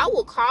again, I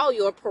will call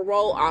your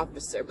parole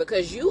officer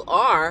because you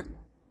are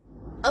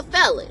a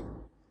felon,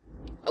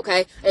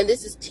 okay? And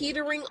this is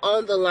teetering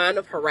on the line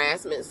of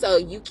harassment. So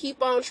you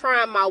keep on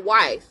trying my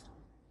wife,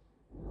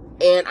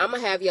 and I'm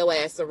gonna have your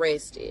ass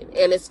arrested.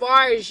 And as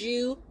far as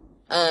you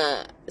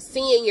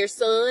seeing your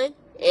son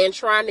and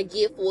trying to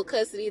get full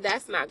custody,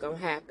 that's not gonna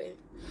happen.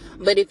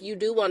 But if you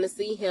do want to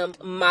see him,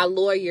 my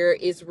lawyer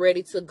is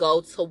ready to go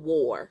to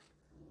war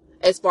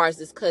as far as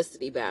this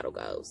custody battle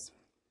goes.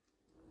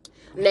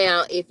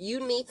 Now, if you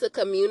need to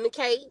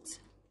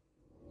communicate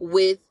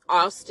with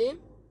Austin,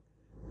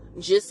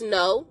 just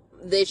know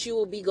that you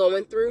will be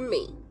going through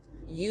me.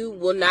 You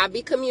will not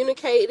be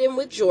communicating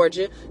with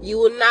Georgia. You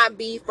will not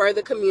be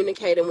further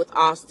communicating with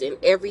Austin.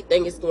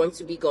 Everything is going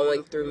to be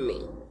going through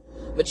me.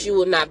 But you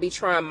will not be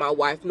trying my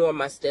wife nor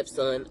my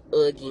stepson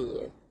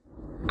again.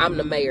 I'm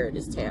the mayor of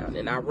this town,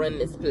 and I run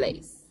this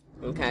place,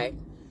 okay?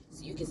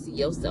 So you can see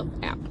yourself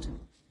out.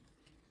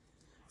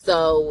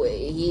 So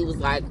he was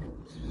like,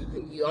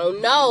 you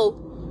don't know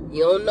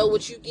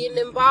what you're getting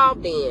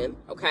involved in,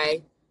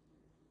 okay?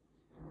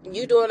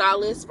 You doing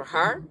all this for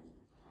her?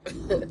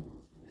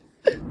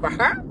 For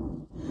her?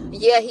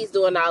 Yeah, he's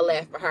doing all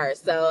that for her.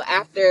 So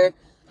after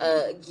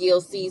Gil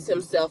sees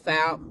himself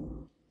out,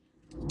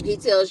 he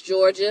tells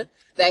Georgia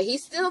that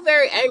he's still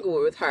very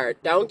angry with her.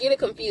 Don't get it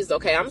confused,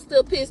 okay? I'm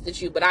still pissed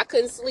at you, but I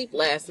couldn't sleep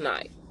last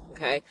night,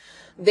 okay?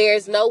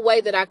 There's no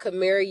way that I could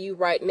marry you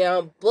right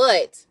now,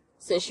 but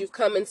since you've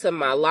come into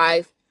my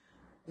life,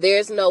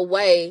 there's no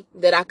way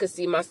that I could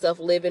see myself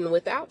living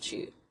without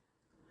you.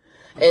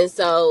 And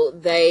so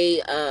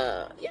they,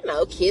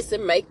 kiss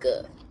and make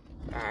up,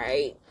 all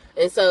right?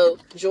 And so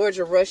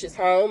Georgia rushes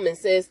home and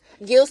says,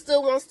 Paul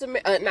still wants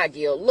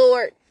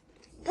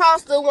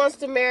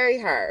to marry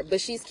her, but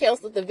she's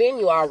canceled the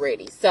venue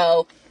already.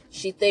 So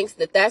she thinks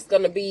that that's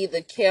going to be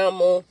the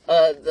camel,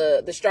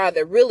 the straw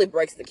that really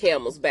breaks the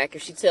camel's back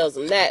if she tells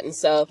him that. And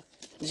so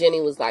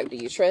Ginny was like, do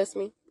you trust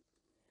me?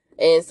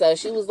 And so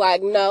she was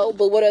like, no,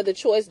 but what other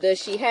choice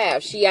does she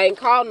have? She ain't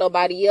called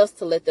nobody else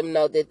to let them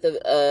know that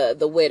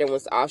the wedding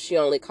was off. She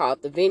only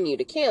called the venue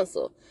to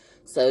cancel.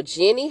 So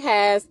Ginny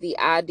has the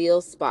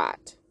ideal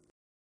spot.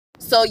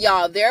 So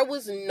y'all, there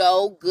was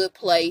no good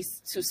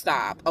place to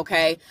stop,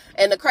 okay?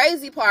 And the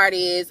crazy part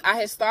is I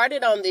had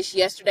started on this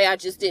yesterday. I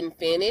just didn't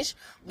finish.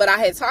 But I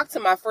had talked to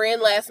my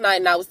friend last night,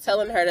 and I was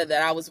telling her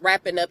that I was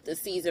wrapping up the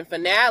season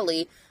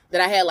finale,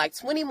 that I had like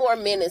 20 more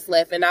minutes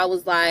left. And I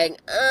was like,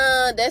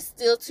 that's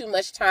still too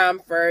much time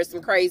for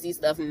some crazy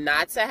stuff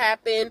not to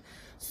happen.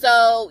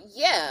 So,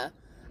 yeah,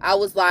 I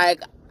was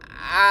like,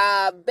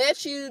 I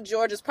bet you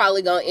George is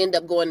probably going to end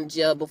up going to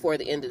jail before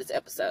the end of this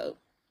episode.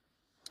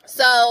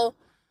 So,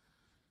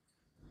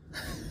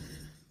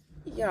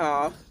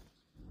 y'all,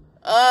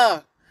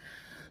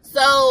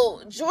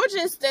 so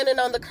Georgia is standing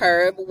on the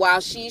curb while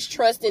she's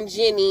trusting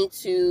Ginny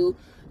to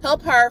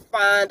help her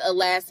find a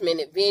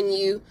last-minute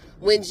venue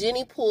when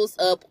Ginny pulls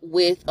up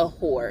with a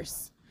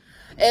horse.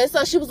 And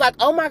so she was like,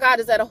 oh my God,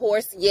 is that a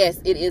horse?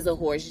 Yes, it is a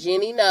horse.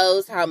 Ginny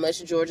knows how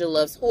much Georgia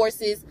loves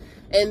horses,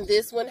 and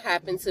this one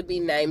happened to be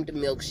named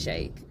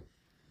Milkshake.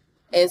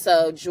 And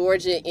so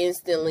Georgia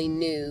instantly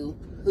knew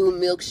who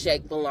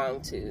Milkshake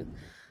belonged to.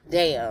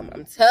 Damn,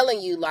 I'm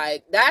telling you,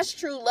 like, that's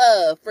true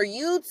love. For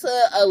you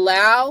to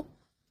allow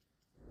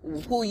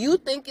who you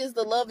think is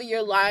the love of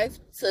your life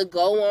to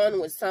go on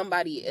with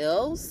somebody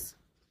else,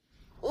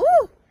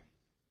 ooh,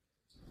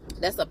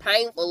 that's a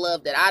painful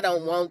love that I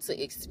don't want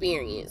to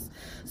experience.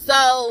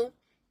 So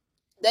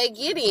they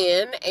get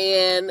in,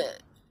 and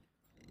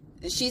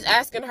she's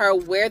asking her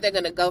where they're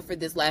going to go for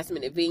this last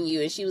minute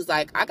venue. And she was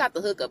like, I got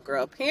the hookup,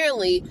 girl.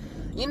 Apparently,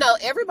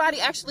 everybody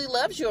actually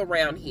loves you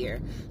around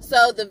here.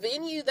 So the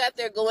venue that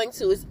they're going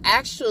to is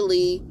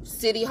actually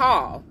City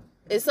Hall.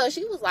 And so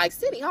she was like,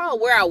 City Hall,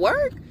 where I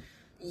work?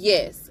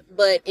 Yes,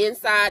 but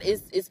inside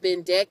it's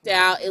been decked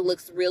out. It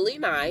looks really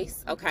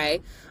nice,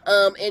 okay?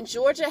 And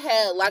Georgia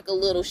had like a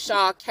little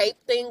shawl cape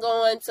thing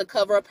on to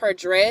cover up her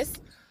dress.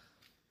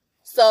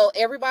 So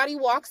everybody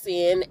walks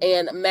in,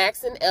 and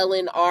Max and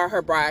Ellen are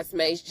her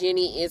bridesmaids.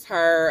 Ginny is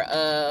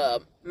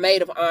her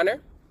maid of honor.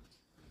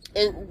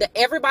 And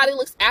everybody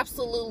looks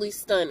absolutely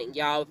stunning,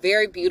 y'all.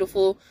 Very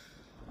beautiful.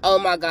 Oh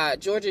my God.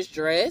 Georgia's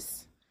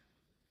dress,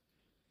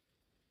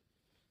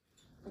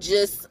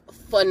 just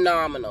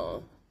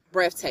phenomenal.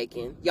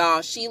 Breathtaking.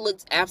 Y'all, she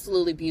looked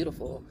absolutely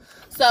beautiful.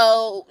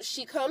 So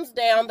she comes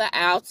down the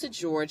aisle to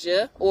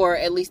Georgia, or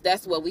at least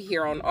that's what we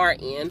hear on our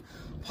end.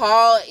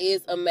 Paul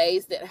is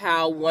amazed at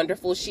how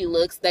wonderful she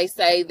looks. They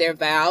say their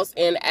vows,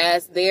 and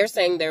as they're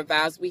saying their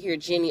vows, we hear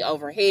Ginny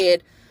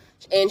overhead,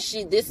 and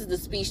this is the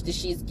speech that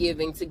she's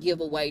giving to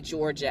give away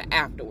Georgia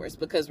afterwards,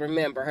 because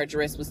remember, her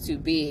dress was too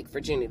big for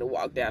Ginny to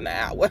walk down the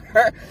aisle with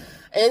her.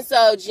 And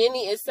so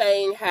Ginny is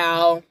saying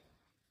how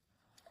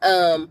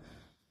not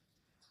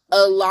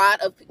a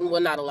lot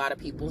of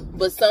people,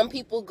 but some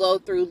people go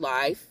through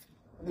life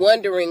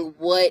wondering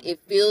what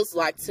it feels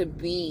like to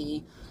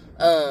be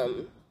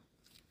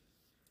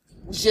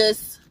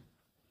just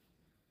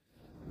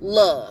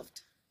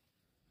loved.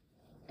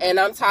 And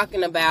I'm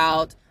talking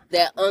about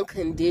that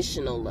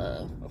unconditional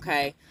love,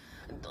 okay?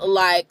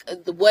 Like,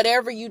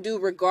 whatever you do,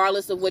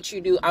 regardless of what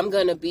you do, I'm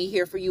going to be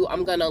here for you.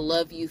 I'm going to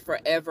love you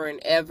forever and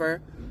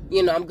ever.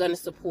 You know, I'm going to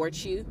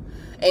support you.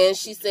 And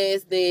she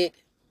says that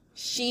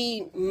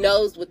she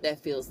knows what that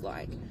feels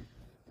like.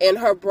 And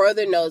her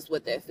brother knows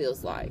what that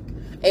feels like.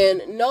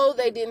 And no,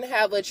 they didn't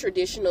have a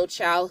traditional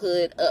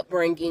childhood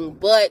upbringing,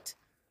 but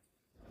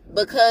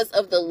because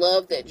of the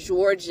love that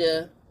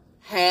Georgia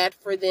had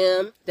for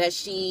them, that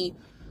she,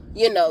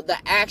 the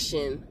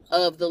action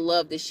of the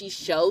love that she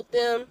showed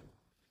them,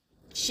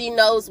 she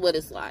knows what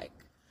it's like.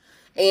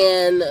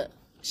 And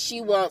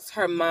she wants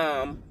her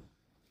mom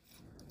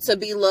to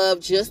be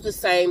loved just the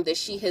same that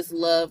she has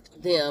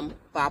loved them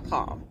by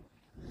Paul.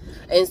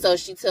 And so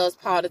she tells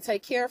Paul to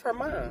take care of her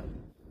mom.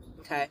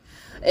 Okay.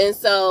 And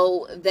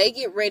so they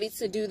get ready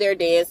to do their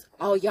dance.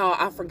 Oh, y'all,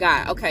 I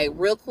forgot. Okay,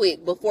 real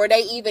quick. Before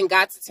they even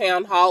got to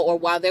town hall, or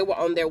while they were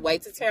on their way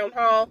to town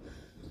hall,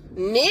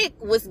 Nick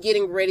was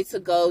getting ready to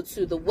go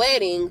to the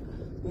wedding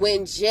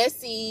when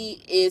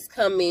Jesse is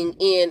coming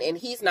in and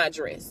he's not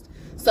dressed.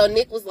 So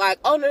Nick was like,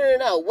 oh,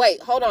 no,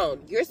 wait, hold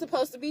on. You're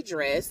supposed to be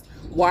dressed.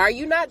 Why are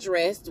you not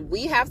dressed?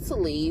 We have to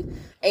leave.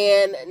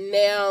 And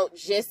now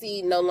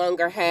Jesse no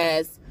longer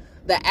has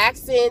the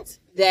accent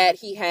that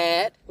he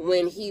had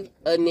when he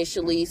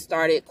initially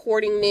started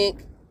courting Nick.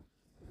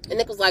 And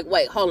Nick was like,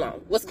 wait, hold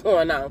on. What's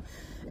going on?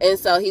 And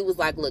so he was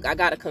like, look, I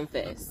got to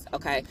confess.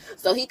 Okay.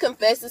 So he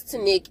confesses to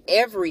Nick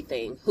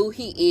everything, who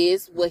he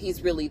is, what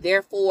he's really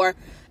there for.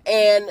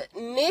 And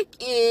Nick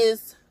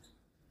is,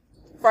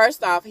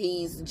 first off,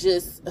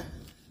 he's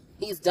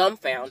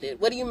dumbfounded.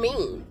 What do you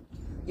mean?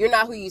 You're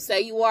not who you say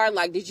you are?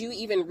 Like, did you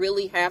even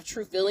really have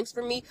true feelings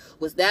for me?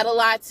 Was that a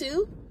lie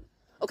too?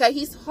 Okay,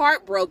 he's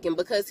heartbroken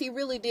because he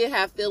really did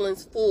have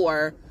feelings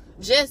for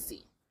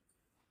Jesse.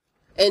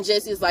 And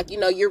Jesse's like,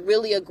 you're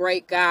really a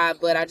great guy,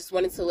 but I just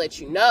wanted to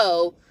let you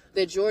know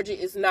that Georgia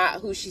is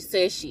not who she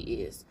says she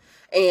is.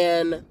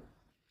 And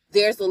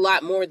there's a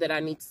lot more that I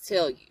need to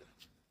tell you.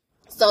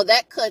 So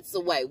that cuts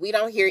away. We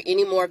don't hear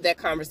any more of that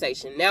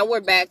conversation. Now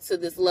we're back to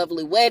this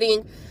lovely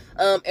wedding,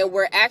 and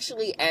we're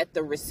actually at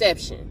the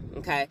reception,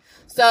 okay?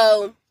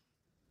 So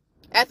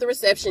at the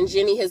reception,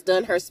 Ginny has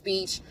done her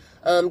speech,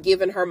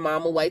 giving her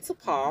mom away to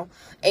Paul.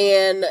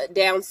 And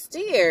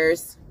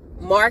downstairs,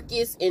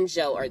 Marcus and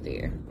Joe are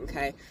there,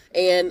 okay?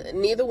 And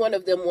neither one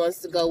of them wants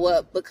to go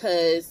up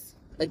because,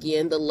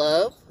 again, the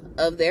love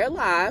of their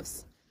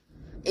lives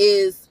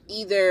is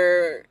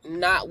either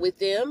not with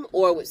them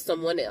or with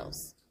someone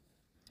else.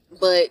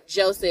 But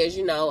Joe says,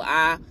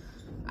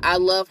 I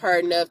love her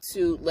enough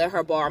to let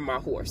her borrow my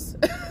horse.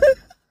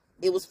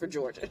 It was for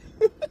Georgia.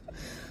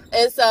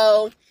 And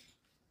so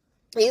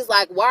he's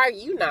like, why are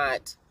you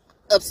not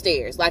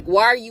upstairs? Like,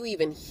 why are you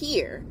even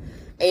here?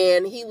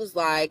 And he was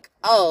like,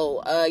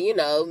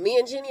 me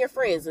and Ginny are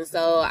friends, and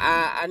so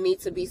I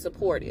need to be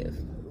supportive.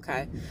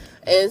 Okay.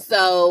 And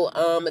so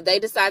they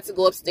decide to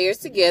go upstairs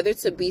together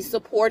to be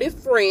supportive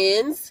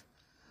friends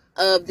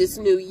of this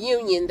new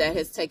union that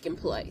has taken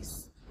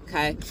place.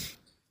 Okay.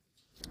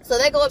 So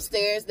they go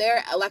upstairs.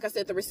 There, like I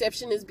said, the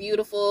reception is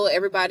beautiful.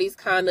 Everybody's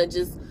kind of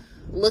just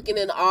looking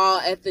in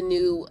awe at the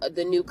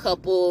new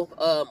couple,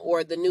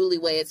 or the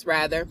newlyweds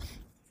rather.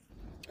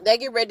 They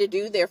get ready to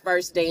do their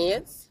first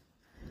dance,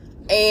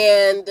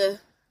 and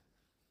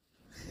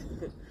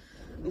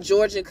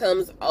Georgia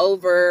comes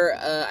over.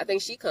 I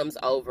think she comes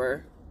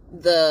over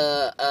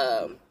the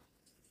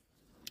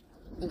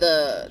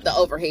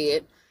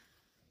overhead,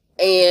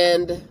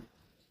 and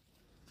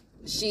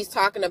she's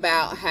talking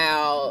about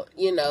how,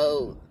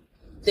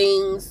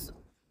 things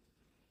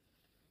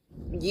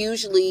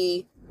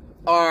usually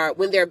are,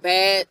 when they're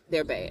bad,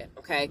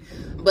 okay?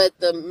 But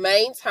the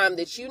main time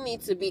that you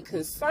need to be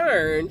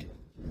concerned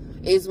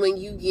is when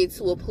you get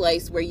to a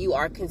place where you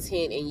are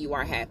content and you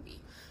are happy.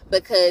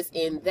 Because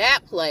in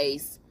that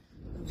place,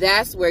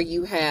 that's where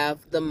you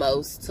have the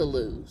most to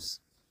lose.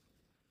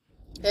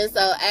 And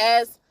so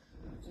as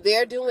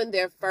they're doing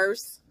their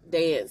first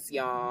dance,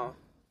 y'all,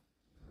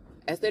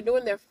 as they're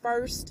doing their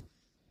first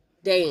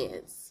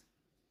dance,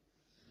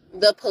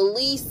 the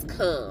police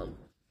come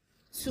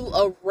to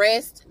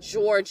arrest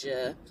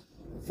Georgia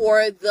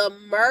for the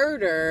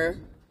murder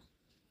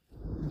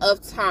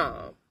of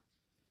Tom.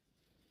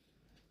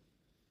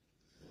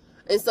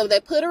 And so they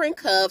put her in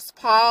cuffs.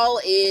 Paul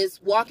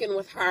is walking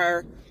with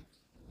her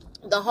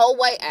the whole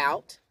way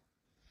out.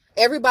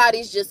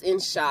 Everybody's just in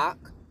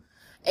shock.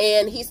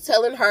 And he's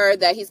telling her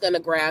that he's going to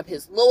grab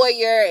his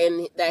lawyer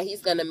and that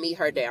he's going to meet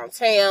her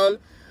downtown.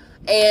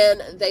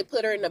 And they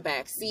put her in the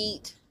back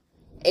seat.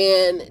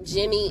 And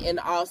Ginny and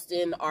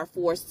Austin are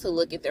forced to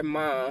look at their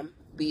mom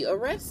be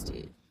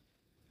arrested.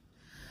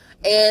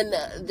 And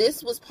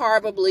this was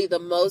probably the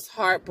most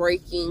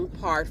heartbreaking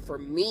part for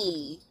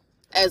me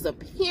as a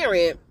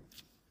parent,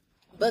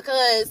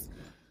 because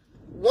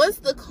once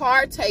the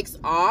car takes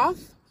off,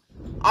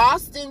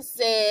 Austin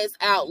says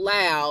out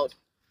loud,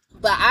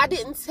 "But I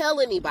didn't tell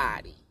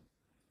anybody."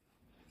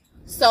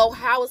 So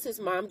how is his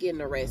mom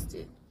getting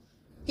arrested?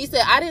 He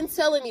said, "I didn't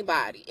tell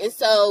anybody." And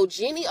so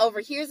Ginny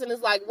overhears and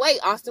is like,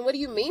 "Wait, Austin, what do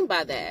you mean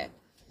by that?"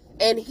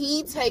 And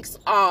he takes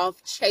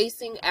off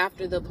chasing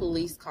after the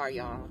police car,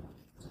 y'all.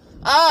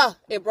 Oh,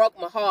 it broke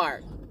my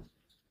heart.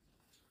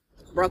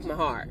 Broke my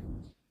heart.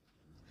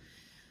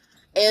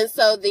 And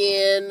so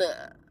then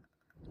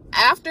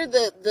after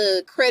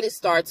the credits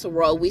start to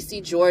roll, we see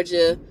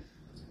Georgia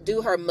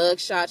do her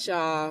mugshot,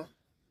 y'all.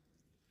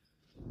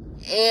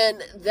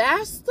 And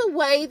that's the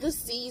way the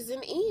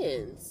season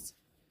ends.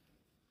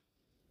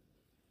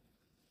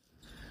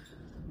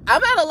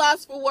 I'm at a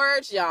loss for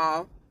words,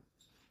 y'all.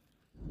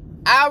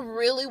 I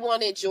really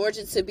wanted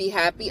Georgia to be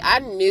happy. I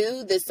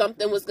knew that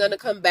something was going to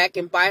come back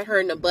and bite her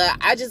in the butt.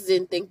 I just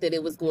didn't think that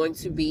it was going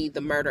to be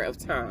the murder of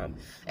Tom.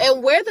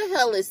 And where the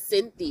hell is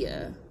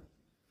Cynthia?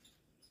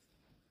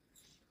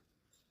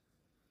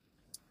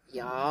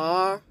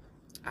 Y'all,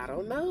 I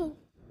don't know.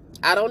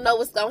 I don't know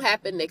what's going to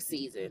happen next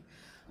season.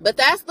 But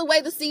that's the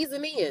way the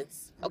season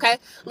ends. Okay?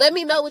 Let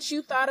me know what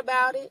you thought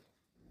about it.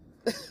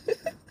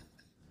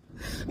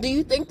 Do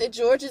you think that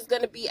Georgia's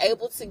going to be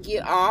able to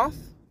get off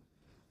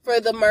for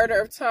the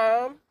murder of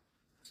Tom?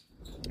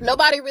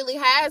 Nobody really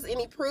has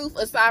any proof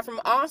aside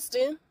from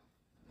Austin.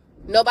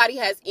 Nobody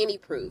has any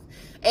proof.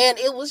 And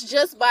it was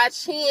just by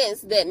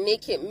chance that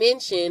Nick had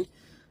mentioned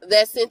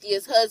that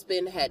Cynthia's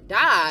husband had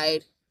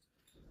died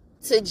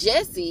to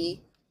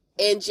Jesse,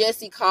 and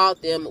Jesse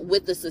called them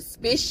with the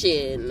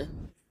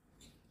suspicion.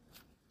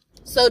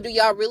 So do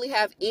y'all really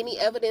have any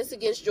evidence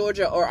against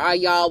Georgia, or are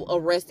y'all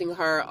arresting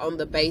her on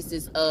the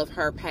basis of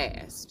her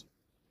past?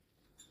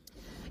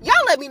 Y'all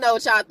let me know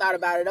what y'all thought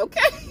about it, okay?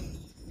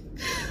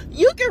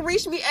 You can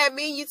reach me at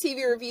Me and You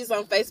TV Reviews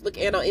on Facebook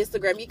and on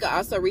Instagram. You can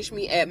also reach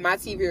me at My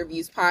TV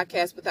Reviews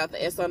Podcast without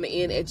the S on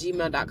the end at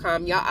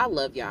gmail.com. Y'all, I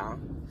love y'all.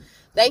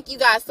 Thank you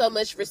guys so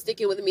much for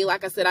sticking with me.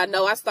 Like I said, I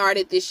know I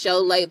started this show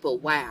late,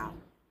 but wow.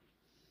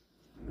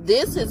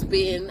 This has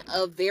been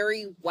a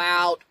very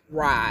wild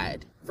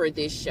ride for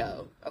this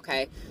show,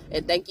 okay?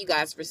 And thank you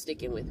guys for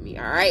sticking with me,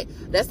 all right?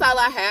 That's all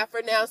I have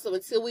for now. So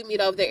until we meet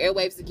over the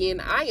airwaves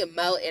again, I am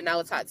Mo, and I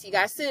will talk to you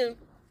guys soon.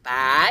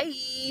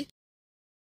 Bye.